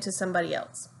going into somebody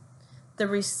else. The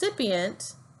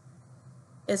recipient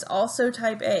is also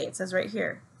type A. It says right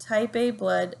here, type A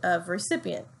blood of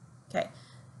recipient. Okay.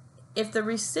 If the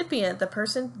recipient, the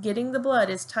person getting the blood,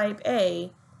 is type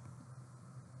A,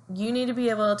 you need to be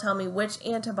able to tell me which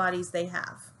antibodies they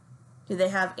have. Do they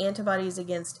have antibodies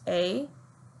against A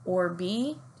or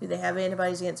B? Do they have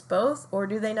antibodies against both, or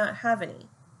do they not have any?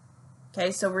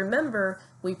 Okay, so remember,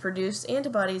 we produce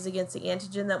antibodies against the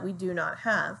antigen that we do not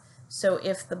have. So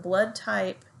if the blood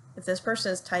type, if this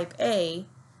person is type A,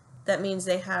 that means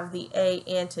they have the A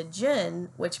antigen,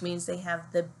 which means they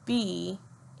have the B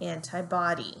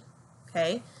antibody.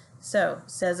 Okay, so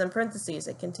it says in parentheses,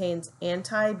 it contains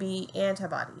anti-B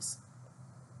antibodies.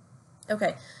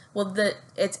 Okay, well,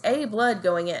 it's A blood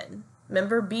going in.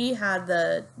 Remember, B had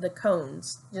the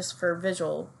cones just for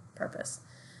visual purpose.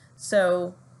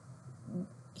 So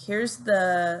here's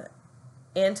the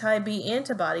anti-B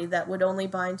antibody that would only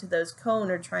bind to those cone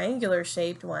or triangular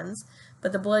shaped ones,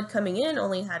 but the blood coming in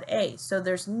only had A. So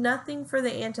there's nothing for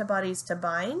the antibodies to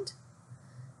bind,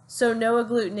 so no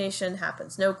agglutination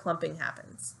happens, no clumping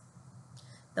happens.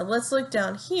 Now let's look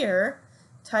down here,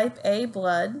 type A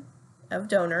blood of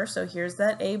donor. So here's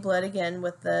that A blood again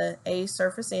with the A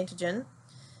surface antigen,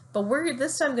 but we're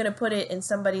this time going to put it in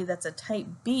somebody that's a type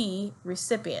B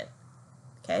recipient.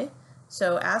 Okay,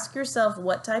 so ask yourself,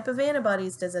 what type of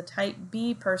antibodies does a type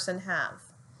B person have?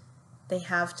 They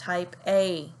have type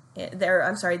A.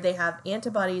 They have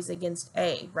antibodies against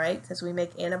A, right? Because we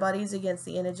make antibodies against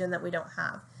the antigen that we don't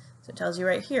have. So it tells you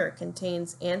right here, it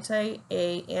contains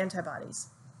anti-A antibodies.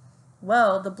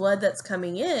 Well, the blood that's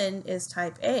coming in is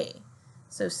type A.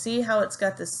 So see how it's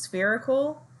got the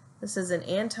spherical? This is an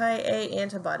anti-A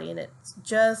antibody, and it's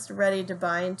just ready to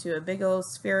bind to a big old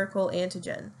spherical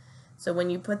antigen. So when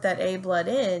you put that A blood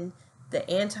in, the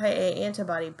anti-A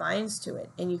antibody binds to it,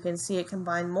 and you can see it can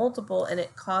bind multiple, and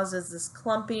it causes this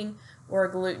clumping or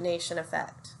agglutination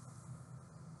effect.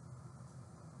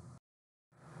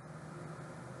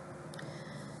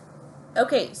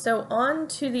 Okay, so on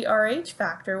to the Rh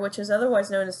factor, which is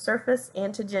otherwise known as surface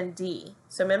antigen D.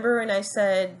 So remember when I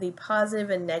said the positive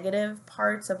and negative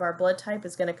parts of our blood type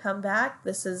is going to come back?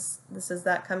 This is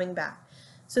that coming back.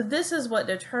 So this is what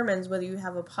determines whether you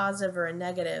have a positive or a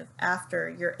negative after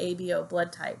your ABO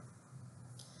blood type.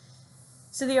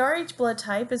 So the Rh blood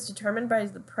type is determined by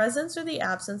the presence or the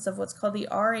absence of what's called the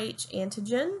Rh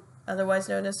antigen, otherwise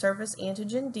known as surface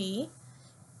antigen D.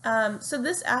 So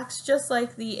this acts just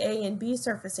like the A and B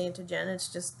surface antigen,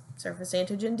 it's just surface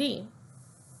antigen D.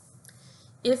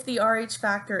 If the Rh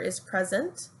factor is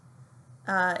present,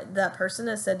 that person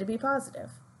is said to be positive.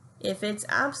 If it's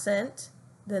absent,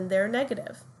 then they're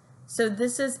negative. So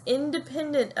this is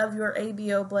independent of your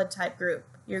ABO blood type group.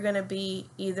 You're going to be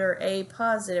either A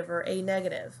positive or A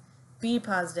negative, B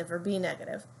positive or B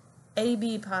negative,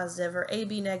 AB positive or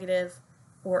AB negative,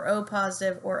 or O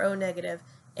positive or O negative.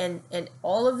 And in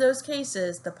all of those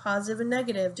cases, the positive and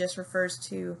negative just refers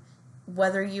to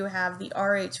whether you have the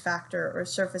Rh factor or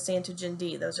surface antigen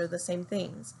D. Those are the same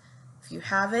things. If you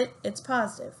have it, it's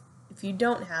positive. If you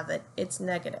don't have it, it's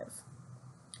negative.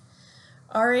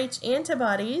 Rh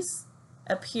antibodies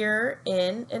appear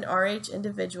in an Rh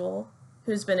individual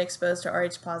who's been exposed to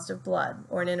Rh positive blood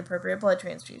or an inappropriate blood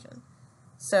transfusion.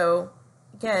 So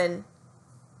again,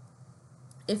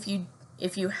 if you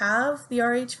have the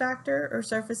Rh factor or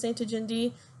surface antigen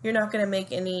D, you're not going to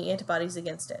make any antibodies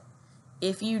against it.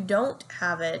 If you don't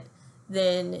have it,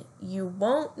 then you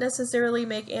won't necessarily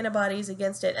make antibodies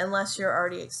against it unless you're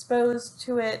already exposed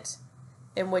to it,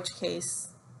 in which case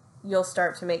you'll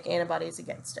start to make antibodies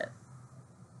against it.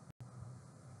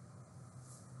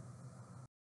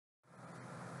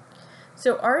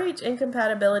 So Rh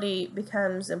incompatibility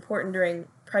becomes important during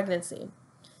pregnancy.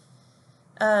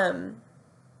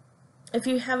 If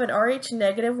you have an Rh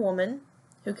negative woman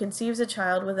who conceives a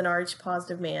child with an Rh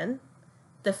positive man,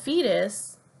 the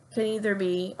fetus can either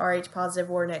be Rh positive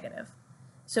or negative.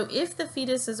 So if the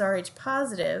fetus is Rh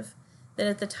positive, then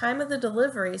at the time of the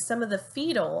delivery, some of the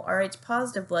fetal Rh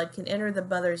positive blood can enter the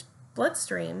mother's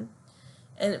bloodstream,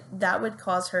 and that would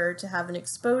cause her to have an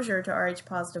exposure to Rh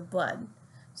positive blood.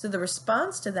 So the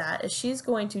response to that is she's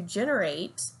going to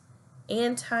generate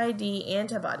anti-D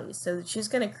antibodies. So she's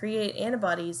going to create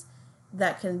antibodies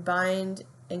that can bind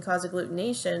and cause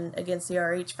agglutination against the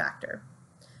Rh factor.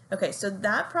 Okay, so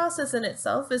that process in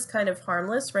itself is kind of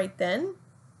harmless right then,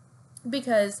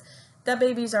 because that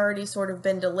baby's already sort of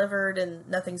been delivered and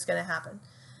nothing's going to happen.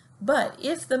 But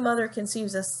if the mother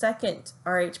conceives a second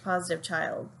Rh positive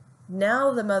child,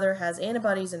 now the mother has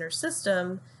antibodies in her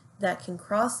system that can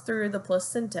cross through the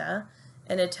placenta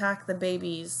and attack the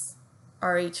baby's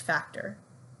Rh factor.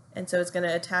 And so it's going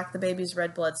to attack the baby's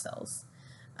red blood cells.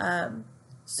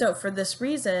 So for this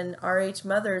reason, Rh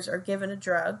mothers are given a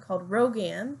drug called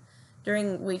RhoGAM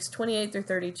during weeks 28 through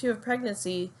 32 of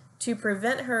pregnancy to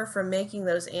prevent her from making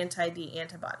those anti-D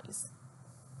antibodies.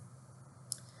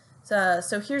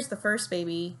 So here's the first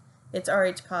baby. It's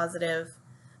Rh positive.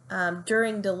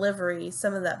 During delivery,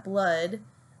 some of that blood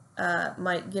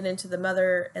might get into the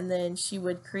mother, and then she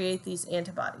would create these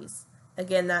antibodies.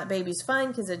 Again, that baby's fine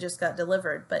because it just got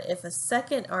delivered, but if a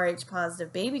second Rh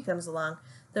positive baby comes along,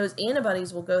 those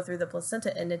antibodies will go through the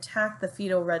placenta and attack the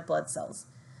fetal red blood cells.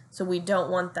 So we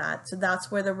don't want that. So that's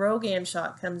where the RhoGAM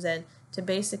shot comes in to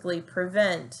basically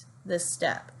prevent this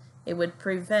step. It would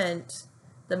prevent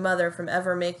the mother from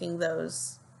ever making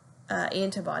those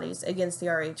antibodies against the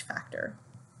Rh factor.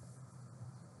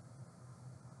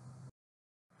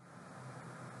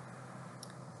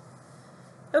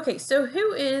 Okay, so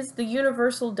who is the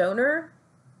universal donor?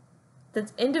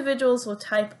 That's individuals with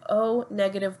type O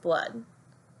negative blood.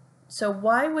 So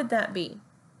why would that be?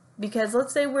 Because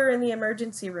let's say we're in the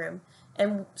emergency room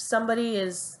and somebody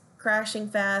is crashing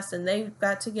fast and they've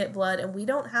got to get blood and we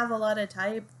don't have a lot of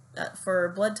type for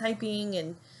blood typing,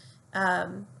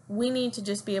 and we need to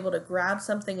just be able to grab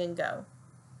something and go.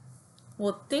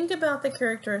 Well, think about the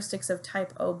characteristics of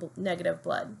type O negative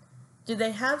blood. Do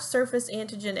they have surface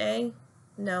antigen A?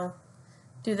 No.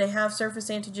 Do they have surface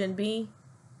antigen B?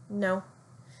 No.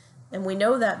 And we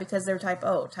know that because they're type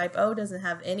O. Type O doesn't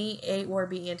have any A or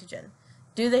B antigen.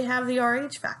 Do they have the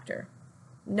Rh factor?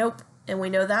 Nope. And we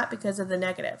know that because of the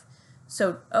negative.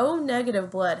 So O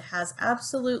negative blood has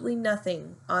absolutely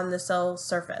nothing on the cell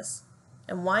surface.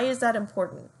 And why is that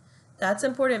important? That's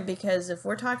important because if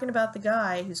we're talking about the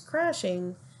guy who's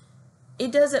crashing,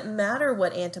 it doesn't matter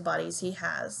what antibodies he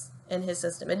has in his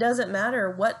system. It doesn't matter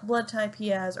what blood type he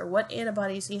has or what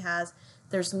antibodies he has.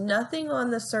 There's nothing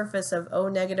on the surface of O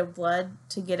negative blood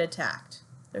to get attacked.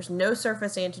 There's no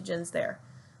surface antigens there.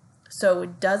 So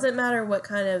it doesn't matter what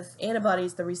kind of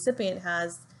antibodies the recipient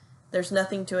has, there's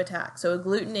nothing to attack. So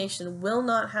agglutination will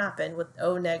not happen with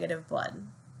O negative blood.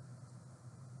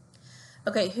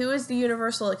 Okay, who is the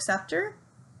universal acceptor?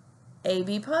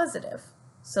 AB positive.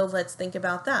 So let's think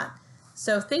about that.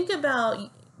 So think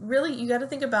about, really, you got to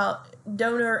think about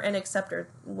donor and acceptor.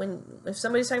 If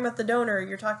somebody's talking about the donor,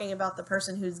 you're talking about the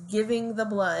person who's giving the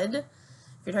blood.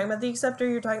 If you're talking about the acceptor,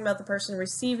 you're talking about the person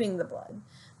receiving the blood.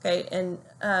 Okay, and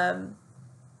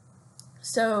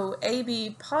so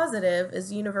AB positive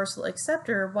is universal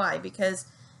acceptor. Why? Because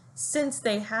since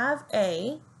they have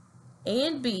A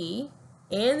and B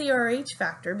and the Rh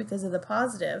factor because of the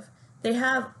positive, they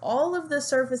have all of the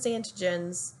surface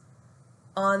antigens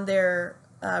on their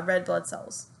red blood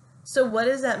cells. So what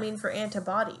does that mean for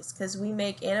antibodies? Because we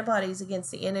make antibodies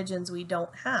against the antigens we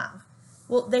don't have.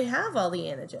 Well, they have all the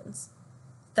antigens.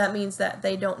 That means that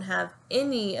they don't have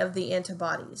any of the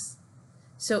antibodies.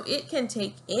 So it can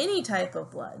take any type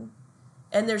of blood,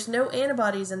 and there's no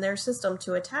antibodies in their system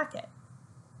to attack it.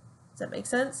 Does that make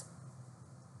sense?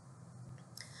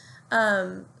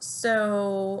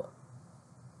 So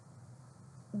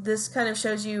this kind of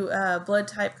shows you blood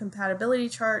type compatibility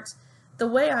charts. The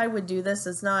way I would do this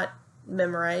is not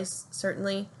memorize,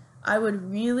 certainly. I would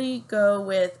really go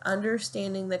with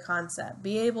understanding the concept.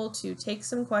 Be able to take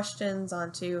some questions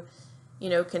onto, you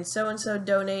know, can so-and-so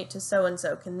donate to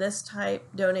so-and-so? Can this type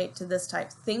donate to this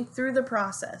type? Think through the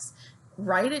process.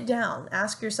 Write it down.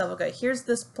 Ask yourself, okay, here's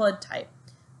this blood type.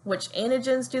 Which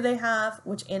antigens do they have?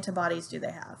 Which antibodies do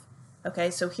they have?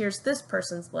 Okay, so here's this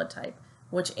person's blood type.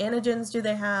 Which antigens do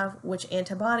they have? Which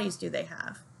antibodies do they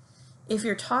have? If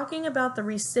you're talking about the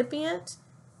recipient,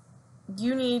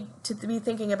 you need to be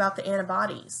thinking about the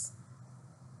antibodies.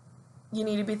 You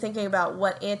need to be thinking about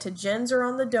what antigens are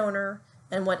on the donor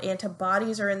and what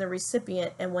antibodies are in the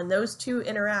recipient, and when those two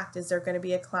interact, is there going to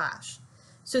be a clash?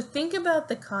 So think about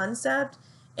the concept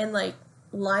and like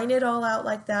line it all out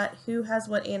like that. Who has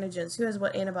what antigens? Who has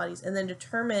what antibodies? And then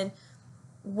determine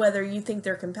whether you think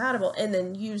they're compatible, and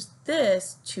then use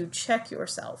this to check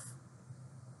yourself.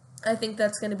 I think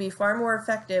that's going to be far more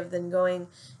effective than going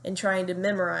and trying to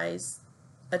memorize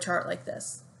a chart like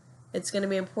this. It's going to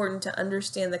be important to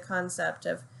understand the concept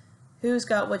of who's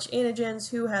got which antigens,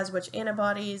 who has which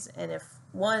antibodies, and if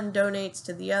one donates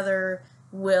to the other,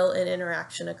 will an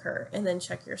interaction occur? And then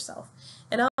check yourself.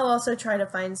 And I'll also try to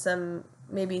find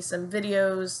maybe some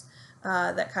videos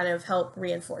that kind of help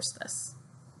reinforce this.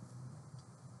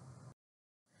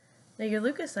 Now your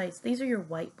leukocytes, these are your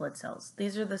white blood cells.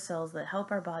 These are the cells that help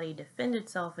our body defend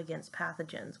itself against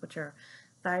pathogens, which are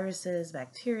viruses,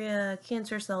 bacteria,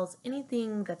 cancer cells,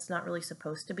 anything that's not really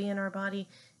supposed to be in our body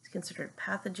is considered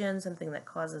pathogen, something that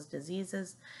causes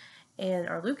diseases, and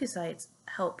our leukocytes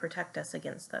help protect us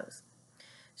against those.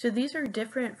 So these are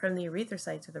different from the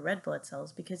erythrocytes or the red blood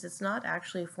cells because it's not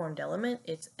actually a formed element,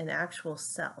 it's an actual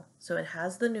cell. So it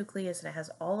has the nucleus and it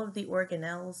has all of the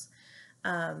organelles.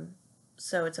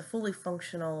 So it's a fully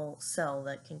functional cell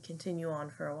that can continue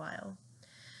on for a while.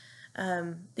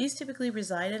 These typically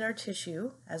reside in our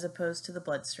tissue as opposed to the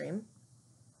bloodstream.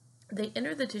 They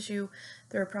enter the tissue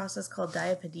through a process called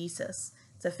diapedesis.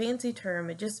 It's a fancy term.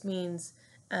 It just means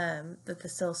that the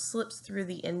cell slips through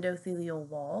the endothelial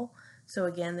wall. So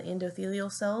again, the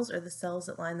endothelial cells are the cells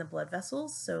that line the blood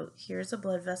vessels. So here's a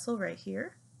blood vessel right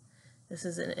here. This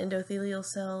is an endothelial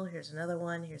cell, here's another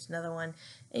one,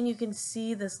 and you can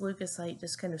see this leukocyte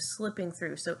just kind of slipping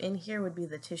through. So in here would be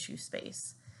the tissue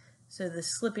space. So the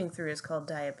slipping through is called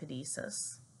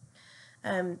diapedesis.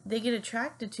 They get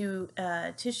attracted to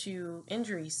tissue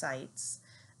injury sites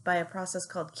by a process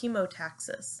called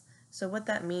chemotaxis. So what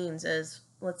that means is,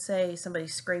 let's say somebody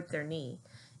scraped their knee,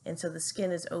 and so the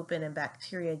skin is open and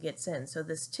bacteria gets in. So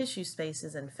this tissue space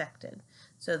is infected.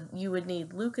 So you would need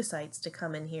leukocytes to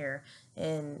come in here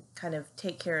and kind of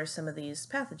take care of some of these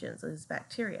pathogens, these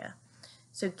bacteria.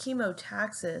 So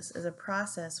chemotaxis is a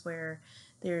process where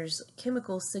there's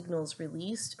chemical signals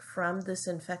released from this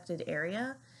infected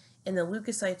area, and the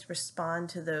leukocytes respond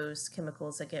to those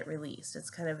chemicals that get released.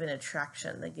 It's kind of an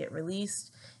attraction. They get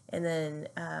released, and then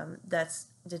that's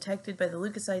detected by the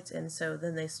leukocytes, and so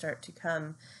then they start to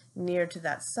come near to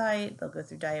that site. They'll go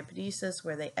through diapedesis,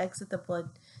 where they exit the blood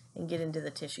and get into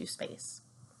the tissue space.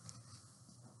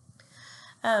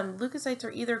 Leukocytes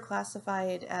are either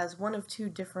classified as one of two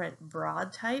different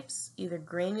broad types, either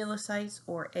granulocytes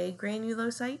or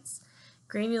agranulocytes.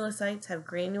 Granulocytes have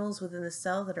granules within the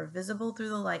cell that are visible through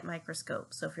the light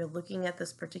microscope. So if you're looking at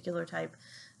this particular type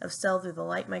of cell through the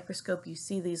light microscope, you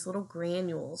see these little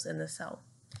granules in the cell.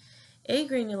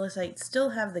 Agranulocytes still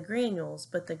have the granules,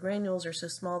 but the granules are so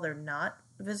small they're not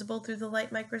visible through the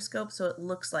light microscope, so it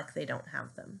looks like they don't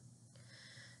have them.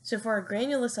 So for our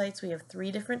granulocytes, we have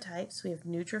three different types. We have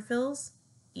neutrophils,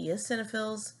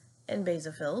 eosinophils, and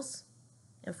basophils.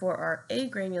 And for our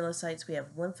agranulocytes, we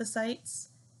have lymphocytes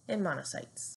and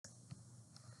monocytes.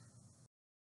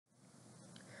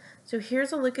 So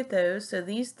here's a look at those. So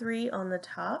these three on the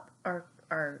top are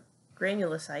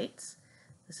granulocytes.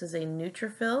 This is a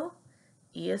neutrophil,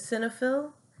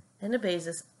 eosinophil, and a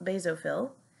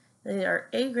basophil. Then our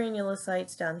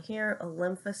agranulocytes down here, a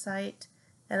lymphocyte,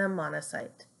 and a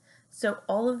monocyte. So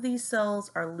all of these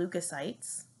cells are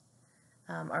leukocytes.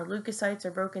 Our leukocytes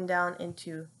are broken down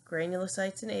into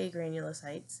granulocytes and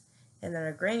agranulocytes. And then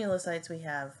our granulocytes, we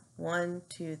have 1,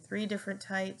 2, 3 different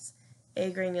types.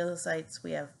 Agranulocytes,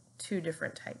 we have 2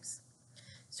 different types.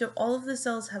 So all of the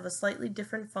cells have a slightly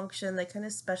different function. They kind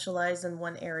of specialize in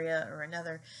one area or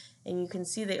another. And you can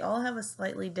see they all have a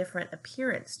slightly different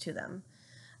appearance to them.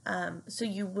 So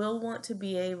you will want to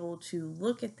be able to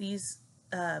look at these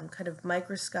kind of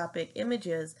microscopic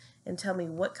images and tell me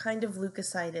what kind of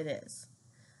leukocyte it is.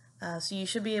 So you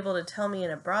should be able to tell me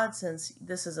in a broad sense,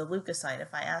 this is a leukocyte.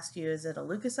 If I asked you, is it a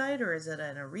leukocyte, or is it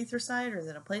an erythrocyte, or is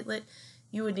it a platelet,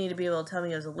 you would need to be able to tell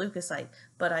me it was a leukocyte.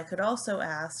 But I could also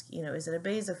ask, is it a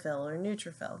basophil or a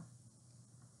neutrophil?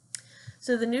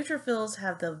 So the neutrophils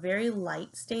have the very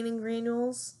light staining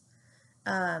granules,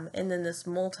 and then this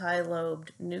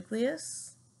multi-lobed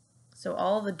nucleus. So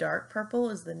all the dark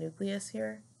purple is the nucleus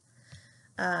here.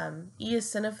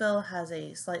 Eosinophil has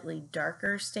a slightly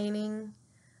darker staining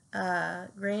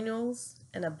granules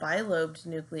and a bilobed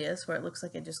nucleus where it looks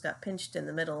like it just got pinched in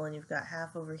the middle, and you've got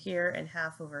half over here and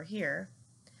half over here.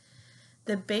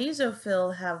 The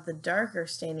basophil have the darker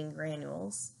staining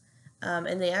granules,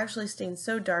 and they actually stain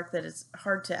so dark that it's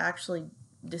hard to actually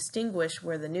distinguish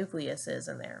where the nucleus is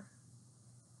in there.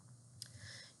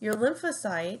 Your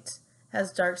lymphocyte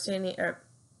has dark staining, or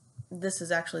this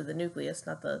is actually the nucleus,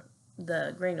 not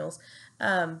the granules,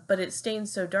 but it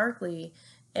stains so darkly,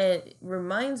 it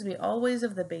reminds me always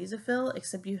of the basophil,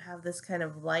 except you have this kind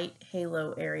of light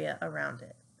halo area around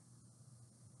it.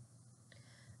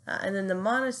 And then the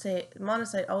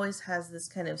monocyte always has this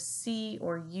kind of C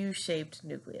or U-shaped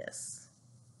nucleus.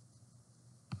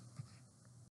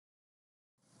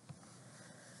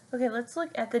 Okay, let's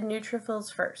look at the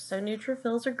neutrophils first. So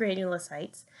neutrophils are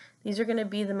granulocytes. These are going to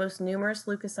be the most numerous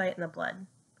leukocyte in the blood.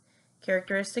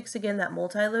 Characteristics, again, that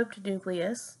multi-lobed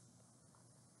nucleus.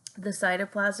 The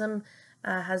cytoplasm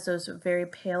has those very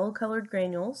pale colored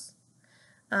granules.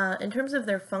 In terms of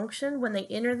their function, when they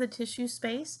enter the tissue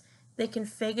space, they can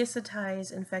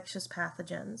phagocytize infectious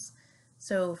pathogens.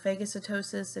 So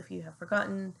phagocytosis, if you have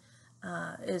forgotten,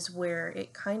 is where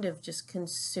it kind of just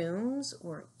consumes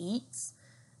or eats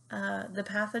the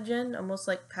pathogen, almost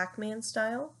like Pac-Man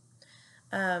style.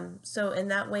 So in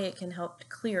that way it can help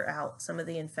clear out some of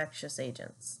the infectious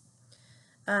agents.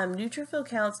 Neutrophil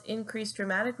counts increase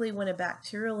dramatically when a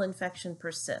bacterial infection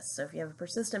persists. So if you have a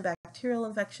persistent bacterial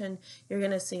infection, you're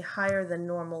going to see higher than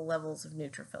normal levels of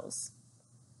neutrophils.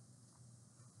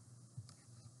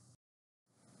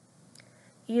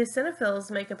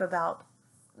 Eosinophils make up about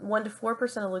 1 to 4%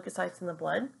 of leukocytes in the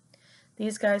blood.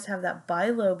 These guys have that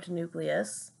bilobed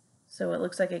nucleus, so it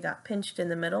looks like it got pinched in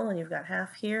the middle, and you've got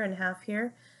half here and half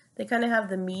here. They kind of have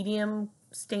the medium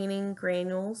staining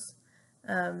granules.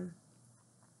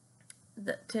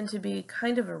 that tend to be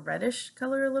kind of a reddish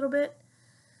color a little bit.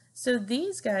 So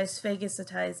these guys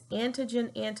phagocytize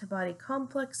antigen-antibody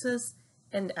complexes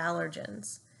and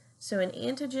allergens. So an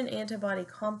antigen-antibody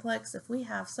complex, if we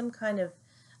have some kind of,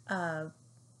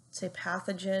 say,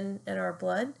 pathogen in our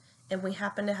blood, and we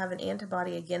happen to have an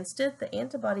antibody against it, the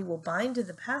antibody will bind to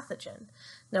the pathogen.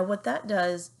 Now what that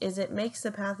does is it makes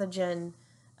the pathogen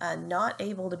not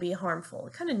able to be harmful.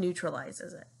 It kind of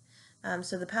neutralizes it.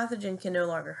 So the pathogen can no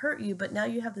longer hurt you, but now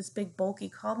you have this big bulky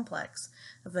complex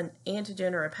of an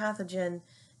antigen or a pathogen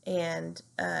and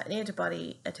an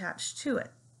antibody attached to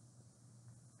it.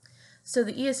 So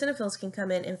the eosinophils can come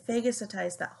in and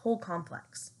phagocytize that whole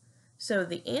complex. So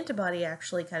the antibody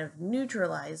actually kind of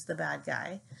neutralized the bad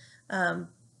guy,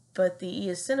 but the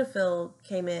eosinophil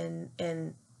came in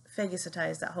and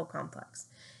phagocytized that whole complex.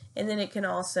 And then it can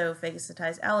also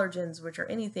phagocytize allergens, which are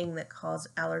anything that cause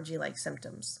allergy-like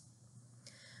symptoms.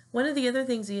 One of the other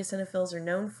things eosinophils are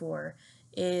known for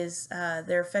is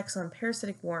their effects on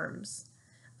parasitic worms.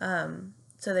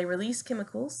 So they release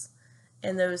chemicals,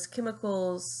 and those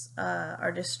chemicals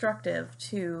are destructive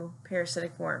to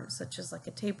parasitic worms, such as like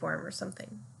a tapeworm or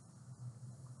something.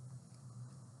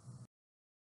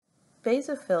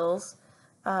 Basophils,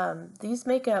 these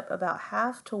make up about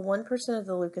 0.5 to 1% of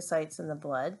the leukocytes in the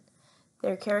blood.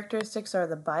 Their characteristics are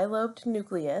the bilobed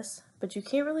nucleus, but you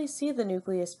can't really see the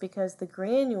nucleus because the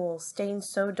granules stain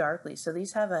so darkly. So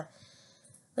these have a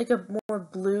more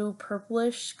blue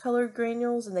purplish colored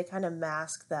granules, and they kind of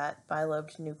mask that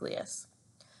bilobed nucleus.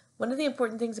 One of the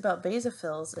important things about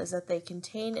basophils is that they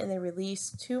contain and they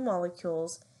release two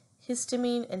molecules,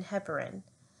 histamine and heparin.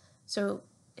 So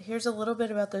here's a little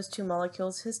bit about those two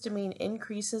molecules. Histamine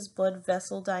increases blood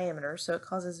vessel diameter, so it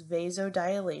causes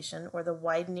vasodilation, or the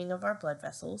widening of our blood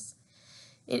vessels.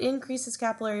 It increases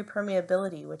capillary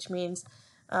permeability, which means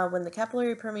when the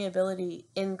capillary permeability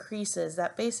increases,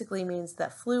 that basically means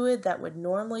that fluid that would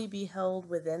normally be held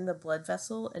within the blood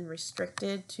vessel and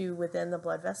restricted to within the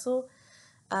blood vessel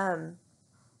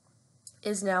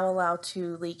is now allowed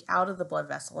to leak out of the blood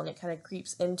vessel, and it kind of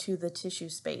creeps into the tissue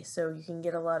space. So you can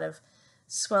get a lot of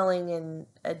swelling and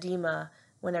edema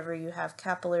whenever you have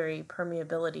capillary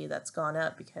permeability that's gone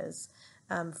up because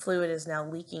fluid is now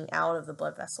leaking out of the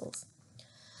blood vessels.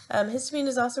 Histamine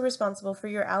is also responsible for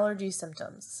your allergy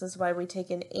symptoms. This is why we take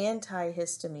an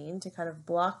antihistamine to kind of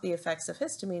block the effects of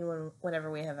histamine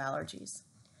whenever we have allergies.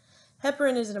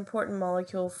 Heparin is an important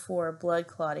molecule for blood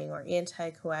clotting or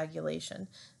anticoagulation.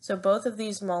 So both of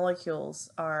these molecules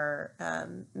are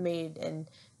made and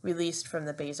released from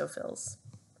the basophils.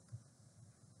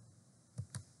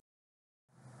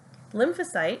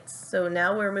 Lymphocytes, so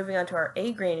now we're moving on to our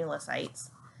agranulocytes.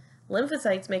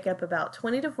 Lymphocytes make up about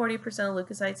 20 to 40% of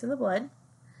leukocytes in the blood.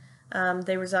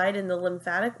 They reside in the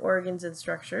lymphatic organs and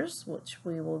structures, which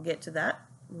we will get to that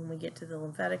when we get to the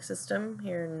lymphatic system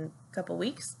here in a couple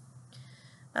weeks.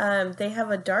 They have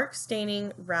a dark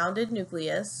staining rounded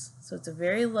nucleus, so it's a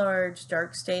very large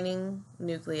dark staining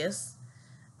nucleus.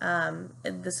 And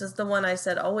this is the one I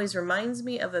said always reminds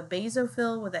me of a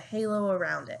basophil with a halo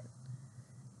around it.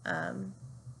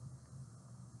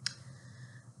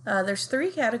 There's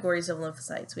three categories of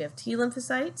lymphocytes. We have T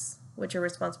lymphocytes, which are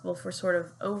responsible for sort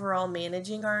of overall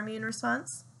managing our immune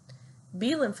response.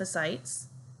 B lymphocytes,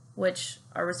 which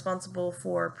are responsible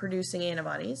for producing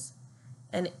antibodies.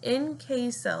 And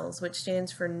NK cells, which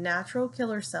stands for natural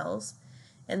killer cells,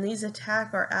 and these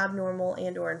attack our abnormal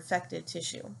and or infected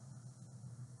tissue.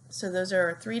 So those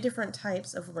are three different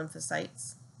types of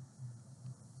lymphocytes.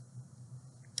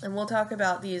 And we'll talk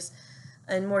about these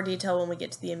in more detail when we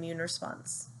get to the immune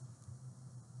response.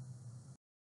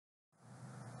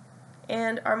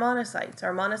 And our monocytes.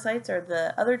 Our monocytes are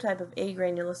the other type of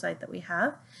agranulocyte that we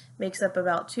have. Makes up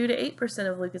about 2 to 8%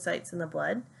 of leukocytes in the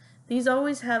blood. These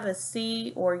always have a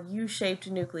C or U-shaped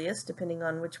nucleus, depending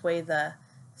on which way the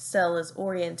cell is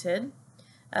oriented.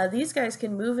 These guys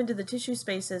can move into the tissue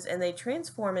spaces and they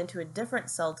transform into a different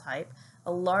cell type,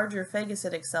 a larger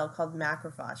phagocytic cell called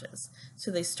macrophages.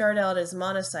 So they start out as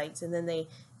monocytes and then they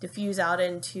diffuse out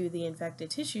into the infected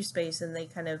tissue space and they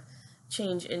kind of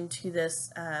change into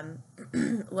this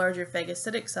larger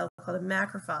phagocytic cell called a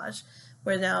macrophage,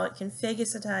 where now it can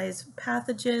phagocytize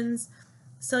pathogens,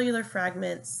 cellular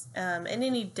fragments, and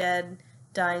any dead,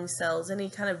 dying cells, any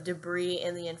kind of debris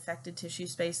in the infected tissue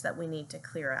space that we need to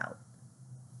clear out.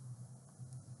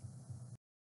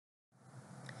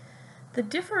 The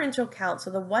differential count, so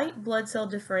the white blood cell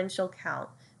differential count,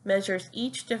 measures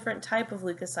each different type of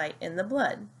leukocyte in the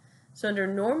blood. So under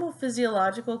normal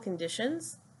physiological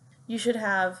conditions, you should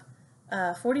have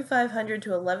 4,500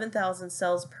 to 11,000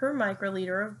 cells per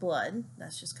microliter of blood.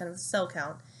 That's just kind of the cell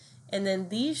count. And then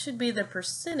these should be the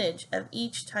percentage of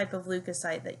each type of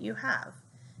leukocyte that you have.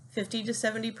 50 to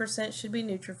 70% should be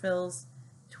neutrophils,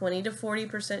 20 to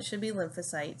 40% should be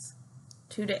lymphocytes,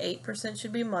 2 to 8%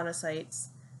 should be monocytes,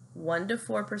 1 to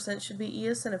 4% should be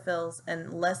eosinophils,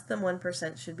 and less than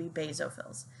 1% should be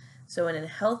basophils. So in a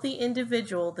healthy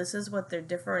individual, this is what their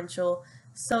differential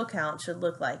cell count should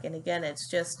look like. And again, it's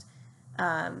just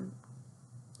kind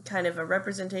of a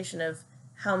representation of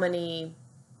how many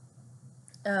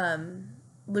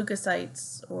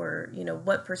leukocytes, or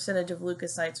what percentage of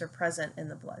leukocytes are present in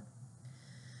the blood.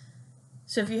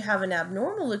 So if you have an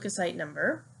abnormal leukocyte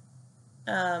number,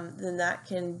 then that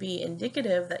can be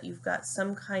indicative that you've got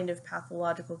some kind of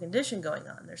pathological condition going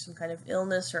on. There's some kind of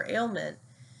illness or ailment,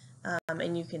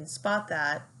 and you can spot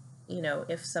that,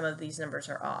 if some of these numbers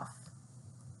are off.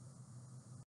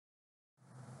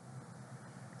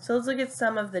 So let's look at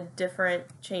some of the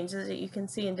different changes that you can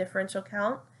see in differential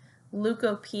count.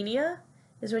 Leukopenia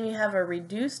is when you have a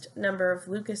reduced number of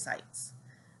leukocytes.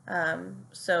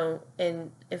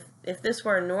 If this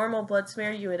were a normal blood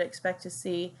smear, you would expect to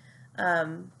see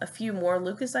a few more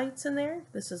leukocytes in there.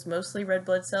 This is mostly red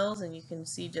blood cells, and you can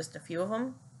see just a few of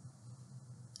them.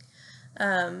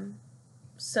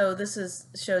 So this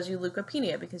shows you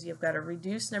leukopenia because you've got a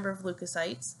reduced number of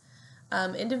leukocytes.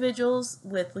 Individuals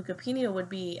with leukopenia would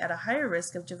be at a higher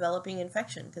risk of developing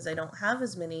infection because they don't have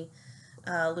as many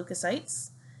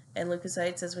leukocytes, and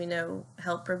leukocytes, as we know,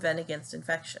 help prevent against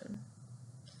infection.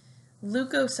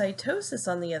 Leukocytosis,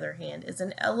 on the other hand, is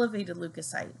an elevated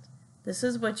leukocyte. This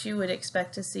is what you would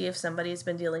expect to see if somebody's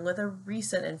been dealing with a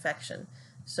recent infection.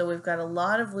 So we've got a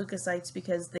lot of leukocytes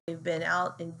because they've been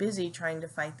out and busy trying to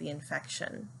fight the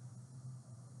infection.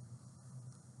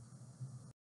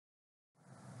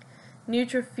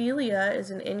 Neutrophilia is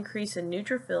an increase in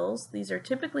neutrophils. These are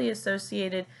typically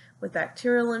associated with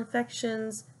bacterial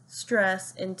infections,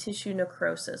 stress, and tissue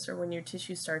necrosis, or when your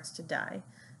tissue starts to die.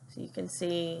 So you can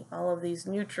see all of these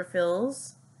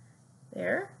neutrophils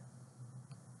there.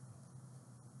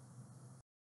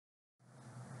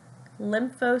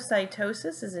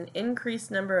 Lymphocytosis is an increased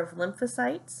number of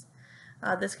lymphocytes.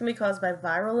 This can be caused by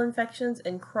viral infections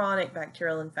and chronic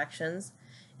bacterial infections.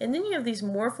 And then you have these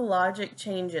morphologic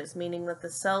changes, meaning that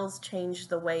the cells change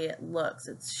the way it looks,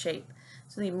 its shape.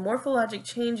 So the morphologic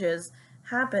changes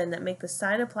happen that make the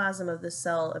cytoplasm of the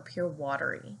cell appear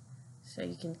watery. So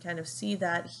you can kind of see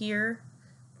that here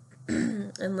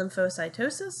in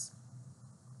lymphocytosis.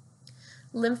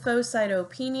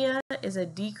 Lymphocytopenia is a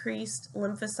decreased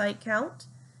lymphocyte count,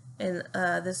 and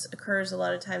this occurs a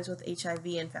lot of times with HIV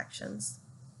infections.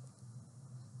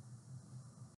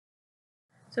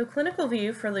 So clinical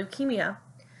view for leukemia.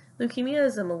 Leukemia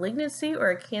is a malignancy or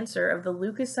a cancer of the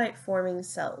leukocyte-forming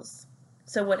cells.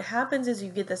 So what happens is you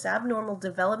get this abnormal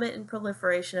development and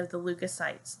proliferation of the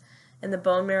leukocytes in the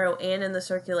bone marrow and in the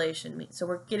circulation. So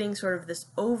we're getting sort of this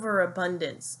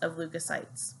overabundance of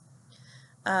leukocytes,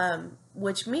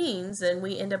 which means then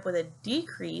we end up with a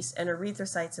decrease in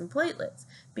erythrocytes and platelets.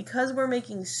 Because we're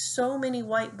making so many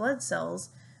white blood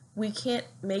cells, we can't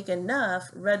make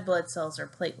enough red blood cells or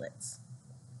platelets.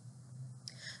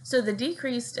 So the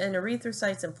decreased in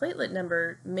erythrocytes and platelet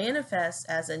number manifests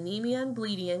as anemia and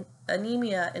bleeding,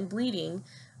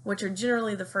 which are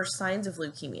generally the first signs of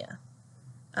leukemia.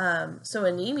 So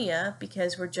anemia,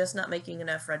 because we're just not making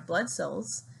enough red blood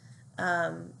cells,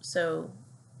 so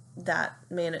that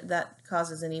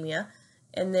causes anemia,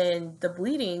 and then the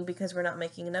bleeding because we're not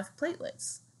making enough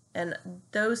platelets, and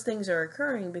those things are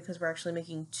occurring because we're actually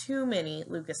making too many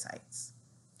leukocytes.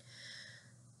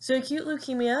 So acute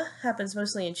leukemia happens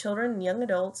mostly in children and young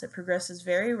adults. It progresses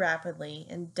very rapidly,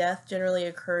 and death generally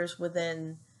occurs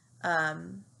within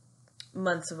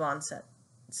months of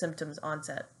symptoms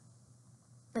onset.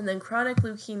 And then chronic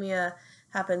leukemia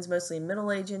happens mostly in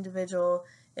middle-aged individual.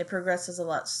 It progresses a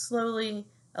lot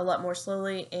more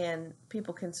slowly, and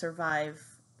people can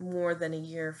survive more than a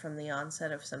year from the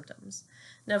onset of symptoms.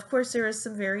 Now, of course, there is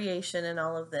some variation in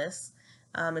all of this.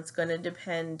 It's going to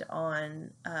depend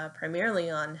on primarily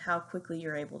on how quickly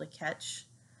you're able to catch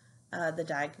the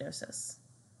diagnosis.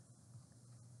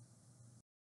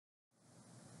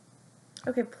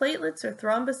 Okay, platelets or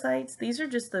thrombocytes, these are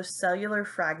just those cellular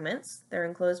fragments. They're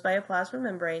enclosed by a plasma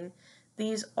membrane.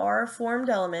 These are formed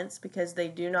elements because they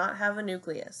do not have a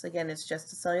nucleus. Again, it's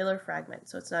just a cellular fragment,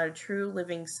 so it's not a true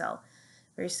living cell.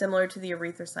 Very similar to the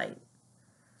erythrocyte.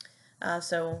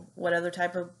 So what other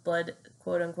type of blood,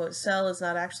 quote-unquote, cell is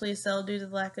not actually a cell due to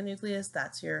the lack of nucleus?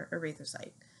 That's your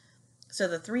erythrocyte. So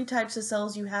the three types of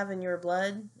cells you have in your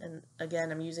blood, and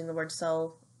again, I'm using the word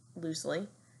cell loosely: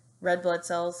 red blood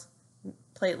cells,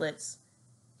 platelets,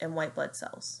 and white blood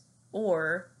cells,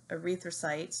 or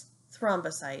erythrocytes,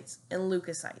 thrombocytes, and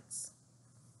leukocytes.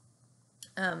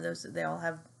 They all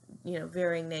have,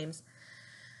 varying names.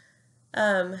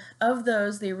 Of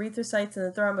those, the erythrocytes and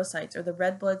the thrombocytes, or the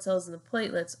red blood cells and the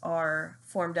platelets, are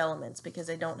formed elements because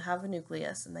they don't have a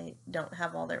nucleus and they don't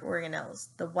have all their organelles.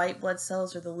 The white blood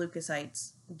cells, or the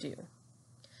leukocytes, do.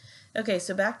 Okay,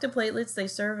 so back to platelets. They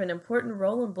serve an important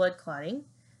role in blood clotting.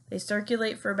 They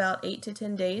circulate for about 8 to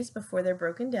 10 days before they're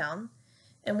broken down.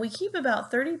 And we keep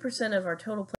about 30% of our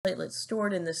total platelets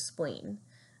stored in the spleen.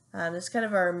 It's kind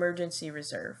of our emergency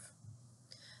reserve.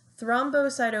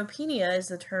 Thrombocytopenia is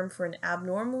the term for an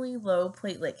abnormally low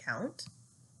platelet count.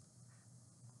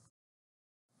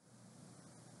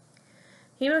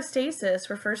 Hemostasis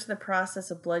refers to the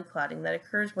process of blood clotting that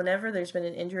occurs whenever there's been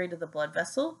an injury to the blood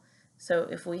vessel. So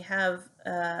if we have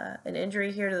an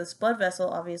injury here to this blood vessel,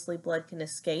 obviously blood can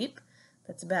escape.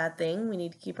 That's a bad thing. We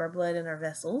need to keep our blood in our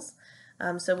vessels.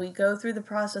 So we go through the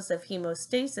process of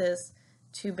hemostasis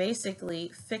to basically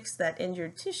fix that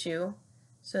injured tissue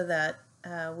so that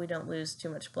we don't lose too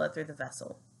much blood through the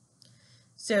vessel.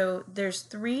 So there's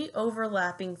 3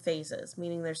 overlapping phases,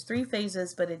 meaning there's 3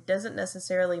 phases, but it doesn't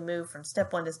necessarily move from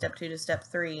step 1 to step 2 to step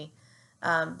 3.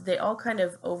 They all kind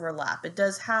of overlap. It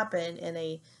does happen in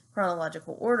a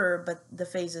chronological order, but the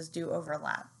phases do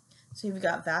overlap. So you've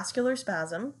got vascular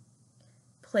spasm,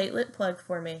 platelet plug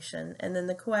formation, and then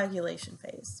the coagulation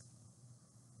phase.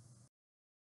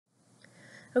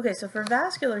 Okay, so for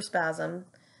vascular spasm,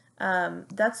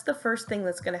 that's the first thing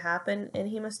that's going to happen in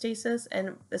hemostasis,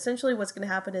 and essentially what's going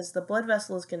to happen is the blood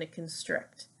vessel is going to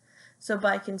constrict. So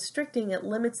by constricting, it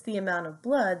limits the amount of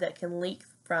blood that can leak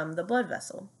from the blood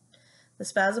vessel. The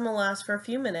spasm will last for a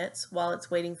few minutes while it's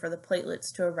waiting for the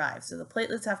platelets to arrive. So the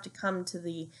platelets have to come to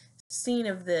the scene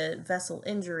of the vessel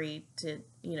injury to,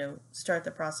 start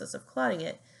the process of clotting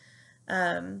it.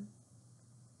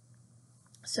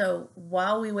 So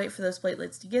while we wait for those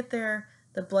platelets to get there,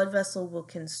 the blood vessel will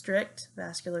constrict,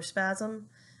 vascular spasm,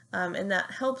 and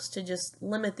that helps to just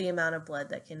limit the amount of blood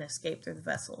that can escape through the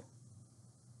vessel.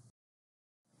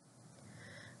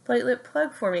 Platelet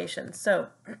plug formation. So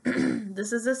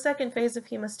this is the second phase of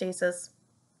hemostasis.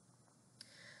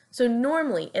 So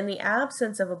normally, in the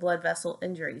absence of a blood vessel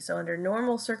injury, so under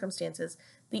normal circumstances,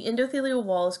 the endothelial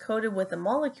wall is coated with a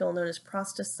molecule known as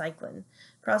prostacyclin.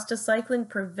 Prostacyclin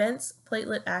prevents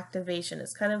platelet activation.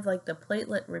 It's kind of like the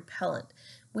platelet repellent.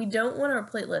 We don't want our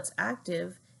platelets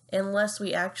active unless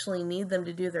we actually need them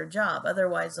to do their job.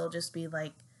 Otherwise, they'll just be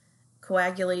like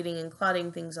coagulating and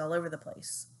clotting things all over the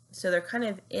place. So they're kind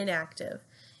of inactive,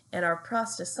 and our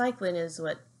prostacyclin is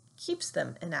what keeps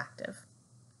them inactive.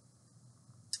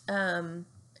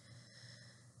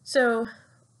 So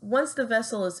once the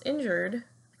vessel is injured,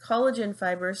 collagen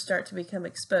fibers start to become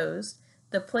exposed.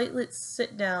 The platelets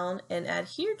sit down and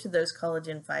adhere to those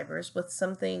collagen fibers with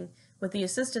the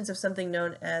assistance of something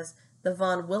known as the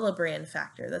von Willebrand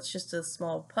factor. That's just a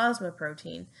small plasma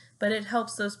protein, but it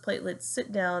helps those platelets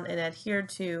sit down and adhere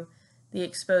to the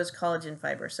exposed collagen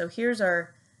fiber. So here's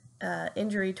our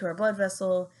injury to our blood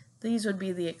vessel. These would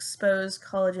be the exposed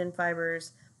collagen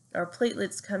fibers. Our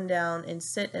platelets come down and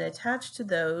sit and attach to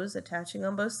those, attaching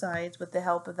on both sides with the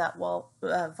help of that von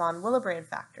Willebrand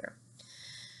factor.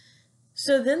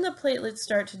 So then the platelets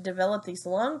start to develop these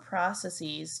long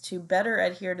processes to better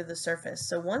adhere to the surface.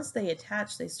 So once they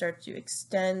attach, they start to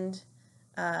extend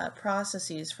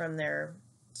processes from their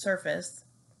surface.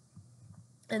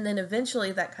 And then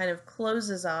eventually that kind of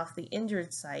closes off the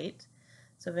injured site.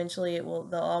 So eventually they'll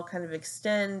all kind of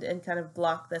extend and kind of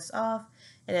block this off.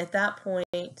 And at that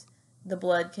point, the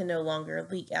blood can no longer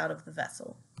leak out of the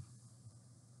vessel.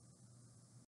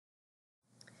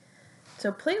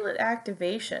 So platelet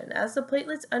activation, as the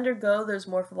platelets undergo those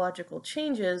morphological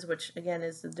changes, which again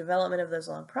is the development of those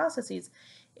long processes,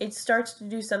 it starts to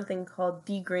do something called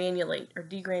degranulate or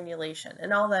degranulation.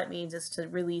 And all that means is to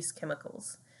release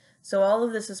chemicals. So all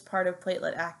of this is part of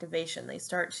platelet activation. They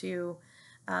start to,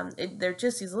 they're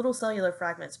just these little cellular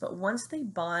fragments, but once they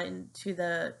bind to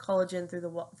the collagen through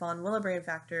the von Willebrand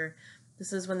factor,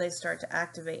 this is when they start to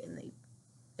activate and they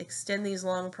extend these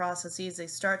long processes. They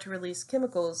start to release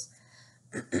chemicals,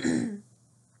 and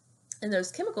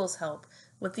those chemicals help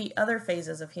with the other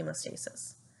phases of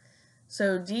hemostasis.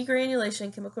 So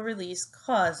degranulation chemical release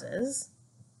causes,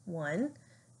 1,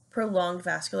 prolonged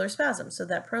vascular spasm. So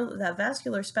that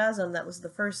vascular spasm, that was the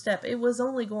first step. It was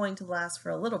only going to last for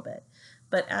a little bit.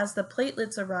 But as the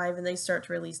platelets arrive and they start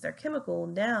to release their chemical,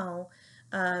 now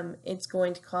it's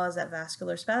going to cause that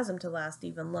vascular spasm to last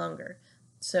even longer.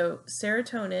 So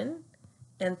serotonin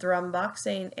and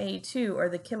thromboxane A2 are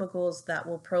the chemicals that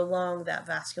will prolong that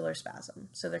vascular spasm.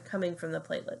 So they're coming from the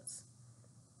platelets.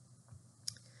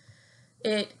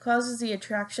 It causes the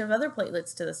attraction of other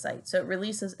platelets to the site. So it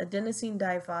releases adenosine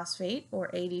diphosphate,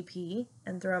 or ADP,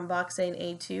 and thromboxane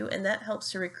A2, and that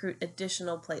helps to recruit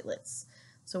additional platelets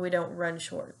so we don't run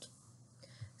short.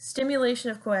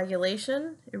 Stimulation of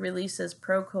coagulation, it releases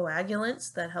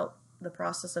procoagulants that help the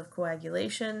process of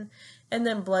coagulation, and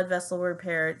then blood vessel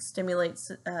repair, it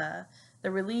stimulates the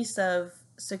release of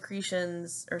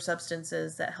secretions or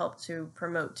substances that help to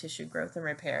promote tissue growth and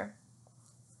repair.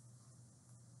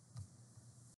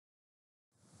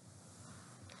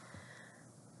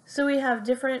 So we have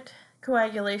different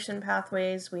coagulation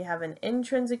pathways. We have an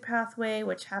intrinsic pathway,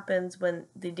 which happens when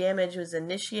the damage was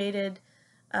initiated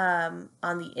on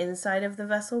the inside of the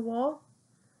vessel wall.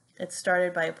 It's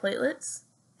started by platelets,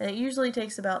 and it usually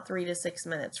takes about 3 to 6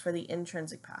 minutes for the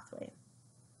intrinsic pathway.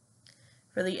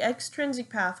 For the extrinsic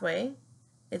pathway,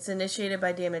 it's initiated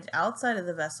by damage outside of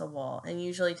the vessel wall and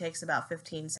usually takes about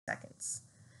 15 seconds.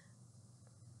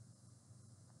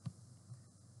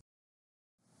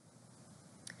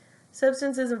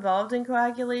 Substances involved in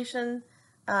coagulation.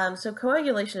 So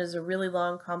coagulation is a really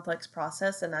long, complex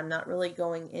process, and I'm not really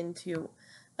going into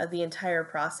the entire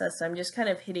process. So I'm just kind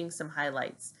of hitting some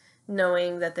highlights,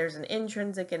 knowing that there's an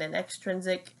intrinsic and an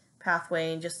extrinsic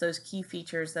pathway and just those key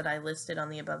features that I listed on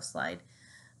the above slide.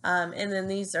 And then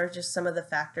these are just some of the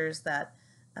factors that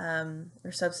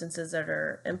or substances that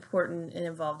are important and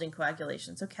involved in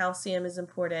coagulation. So calcium is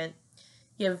important.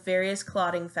 You have various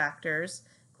clotting factors.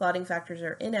 Clotting factors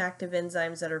are inactive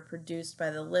enzymes that are produced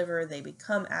by the liver. They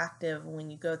become active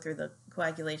when you go through the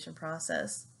coagulation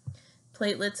process.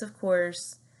 Platelets, of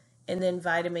course, and then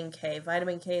vitamin K.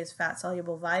 Vitamin K is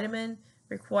fat-soluble vitamin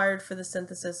required for the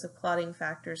synthesis of clotting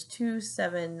factors 2,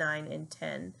 7, 9, and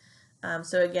 10.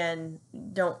 So again,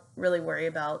 don't really worry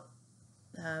about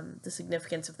the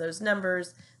significance of those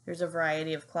numbers. There's a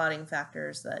variety of clotting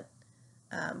factors that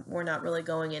we're not really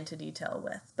going into detail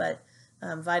with, but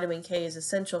vitamin K is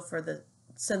essential for the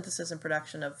synthesis and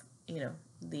production of,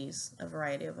 a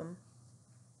variety of them.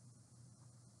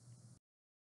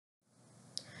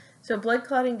 So blood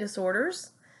clotting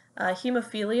disorders.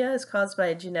 Hemophilia is caused by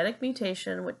a genetic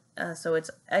mutation, so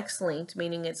it's X-linked,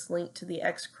 meaning it's linked to the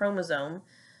X chromosome,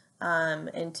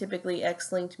 and typically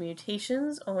X-linked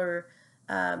mutations are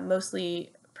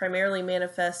primarily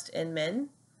manifest in men.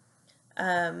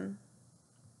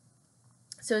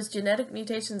 So it's genetic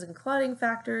mutations in clotting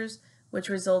factors, which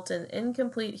result in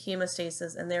incomplete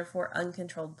hemostasis and therefore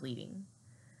uncontrolled bleeding.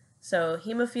 So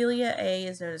hemophilia A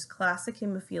is known as classic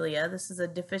hemophilia. This is a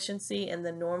deficiency in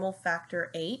the normal factor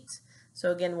 8.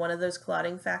 So again, one of those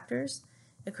clotting factors.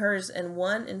 It occurs in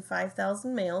 1 in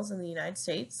 5,000 males in the United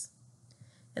States.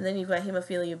 And then you've got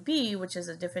hemophilia B, which is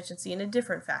a deficiency in a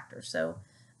different factor. So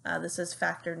this is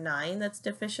factor 9 that's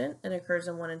deficient and occurs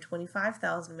in 1 in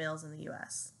 25,000 males in the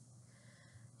U.S.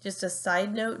 Just a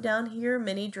side note down here,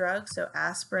 many drugs, so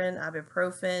aspirin,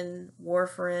 ibuprofen,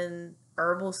 warfarin,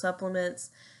 herbal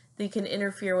supplements, they can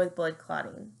interfere with blood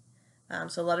clotting.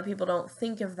 So a lot of people don't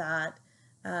think of that,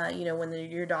 when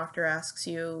your doctor asks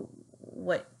you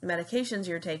what medications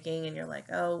you're taking and you're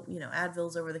like, oh,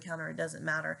 Advil's over the counter, it doesn't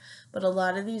matter. But a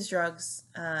lot of these drugs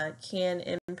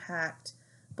can impact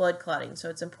blood clotting. So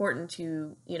it's important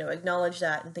to, acknowledge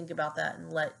that and think about that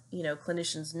and let,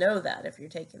 clinicians know that if you're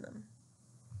taking them.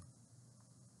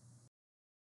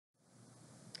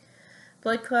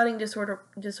 Blood clotting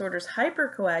disorders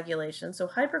hypercoagulation. So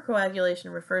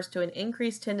hypercoagulation refers to an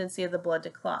increased tendency of the blood to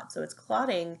clot. So it's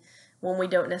clotting when we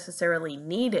don't necessarily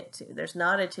need it to. There's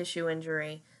not a tissue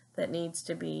injury that needs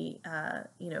to be,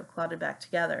 clotted back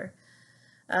together.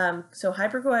 So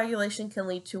hypercoagulation can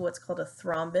lead to what's called a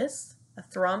thrombus. A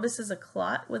thrombus is a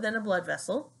clot within a blood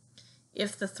vessel.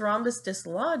 If the thrombus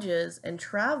dislodges and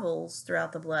travels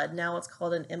throughout the blood, now it's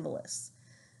called an embolus.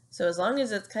 So as long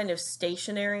as it's kind of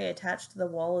stationary attached to the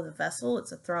wall of the vessel,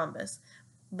 it's a thrombus.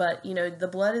 But, the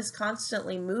blood is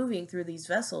constantly moving through these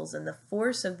vessels, and the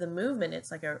force of the movement,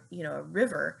 it's like a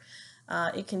river.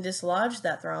 It can dislodge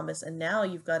that thrombus, and now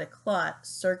you've got a clot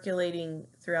circulating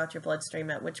throughout your bloodstream,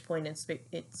 at which point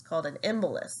it's called an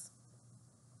embolus.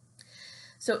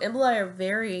 So emboli are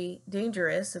very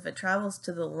dangerous. If it travels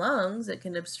to the lungs, it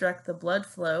can obstruct the blood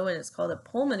flow, and it's called a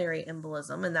pulmonary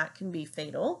embolism, and that can be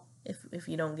fatal if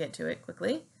you don't get to it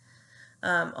quickly.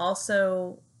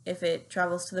 Also, if it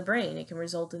travels to the brain, it can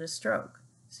result in a stroke.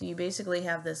 So you basically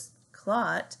have this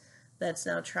clot that's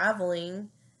now traveling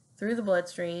through the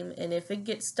bloodstream, and if it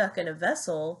gets stuck in a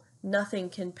vessel, nothing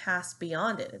can pass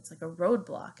beyond it. It's like a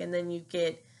roadblock, and then you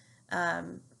get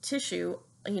tissue,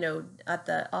 at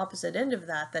the opposite end of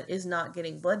that is not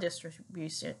getting blood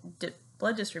distribution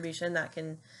that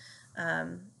can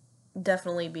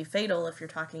definitely be fatal if you're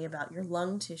talking about your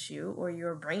lung tissue or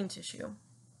your brain tissue.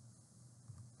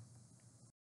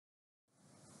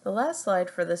 The last slide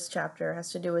for this chapter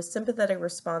has to do with sympathetic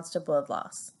response to blood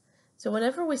loss. So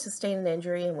whenever we sustain an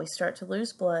injury and we start to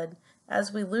lose blood,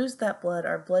 as we lose that blood,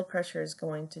 our blood pressure is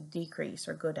going to decrease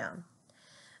or go down.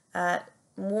 At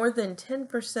more than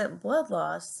 10% blood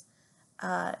loss,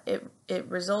 it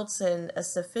results in a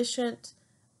sufficient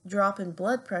drop in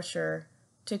blood pressure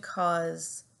to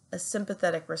cause a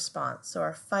sympathetic response. So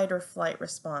our fight or flight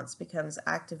response becomes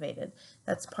activated.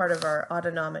 That's part of our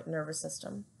autonomic nervous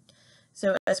system.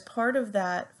 So as part of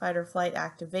that fight or flight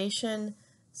activation,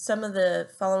 some of the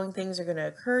following things are going to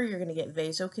occur. You're going to get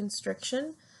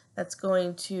vasoconstriction. That's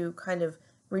going to kind of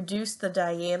reduce the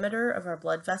diameter of our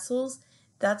blood vessels.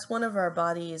 That's one of our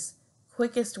body's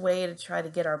quickest way to try to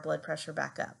get our blood pressure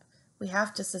back up. We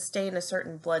have to sustain a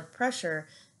certain blood pressure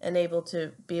and be able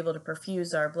to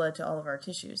perfuse our blood to all of our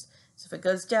tissues. So if it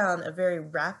goes down, a very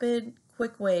rapid,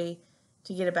 quick way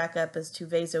to get it back up is to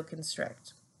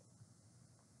vasoconstrict.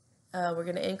 We're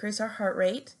going to increase our heart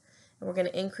rate, and we're going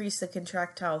to increase the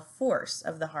contractile force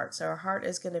of the heart. So our heart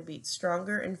is going to beat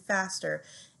stronger and faster,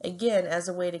 again, as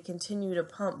a way to continue to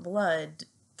pump blood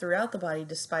throughout the body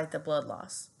despite the blood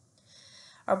loss.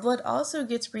 Our blood also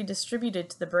gets redistributed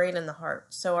to the brain and the heart.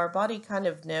 So our body kind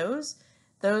of knows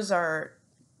those are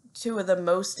two of the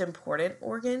most important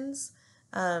organs.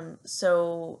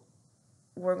 So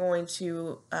we're going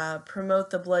to promote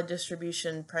the blood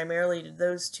distribution primarily to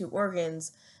those two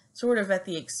organs, sort of at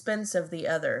the expense of the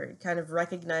other. It kind of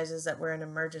recognizes that we're in an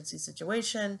emergency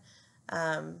situation,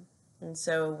 and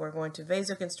so we're going to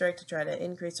vasoconstrict to try to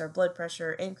increase our blood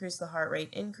pressure, increase the heart rate,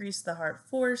 increase the heart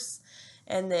force,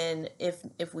 and then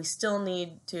if we still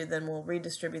need to, then we'll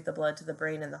redistribute the blood to the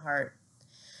brain and the heart.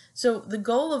 So the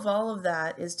goal of all of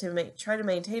that is to try to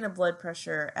maintain a blood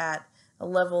pressure at a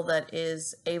level that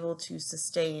is able to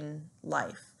sustain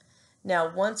life.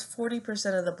 Now, once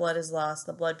 40% of the blood is lost,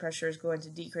 the blood pressure is going to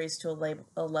decrease to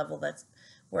a level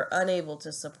we're unable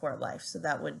to support life. So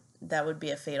that would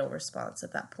be a fatal response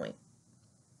at that point.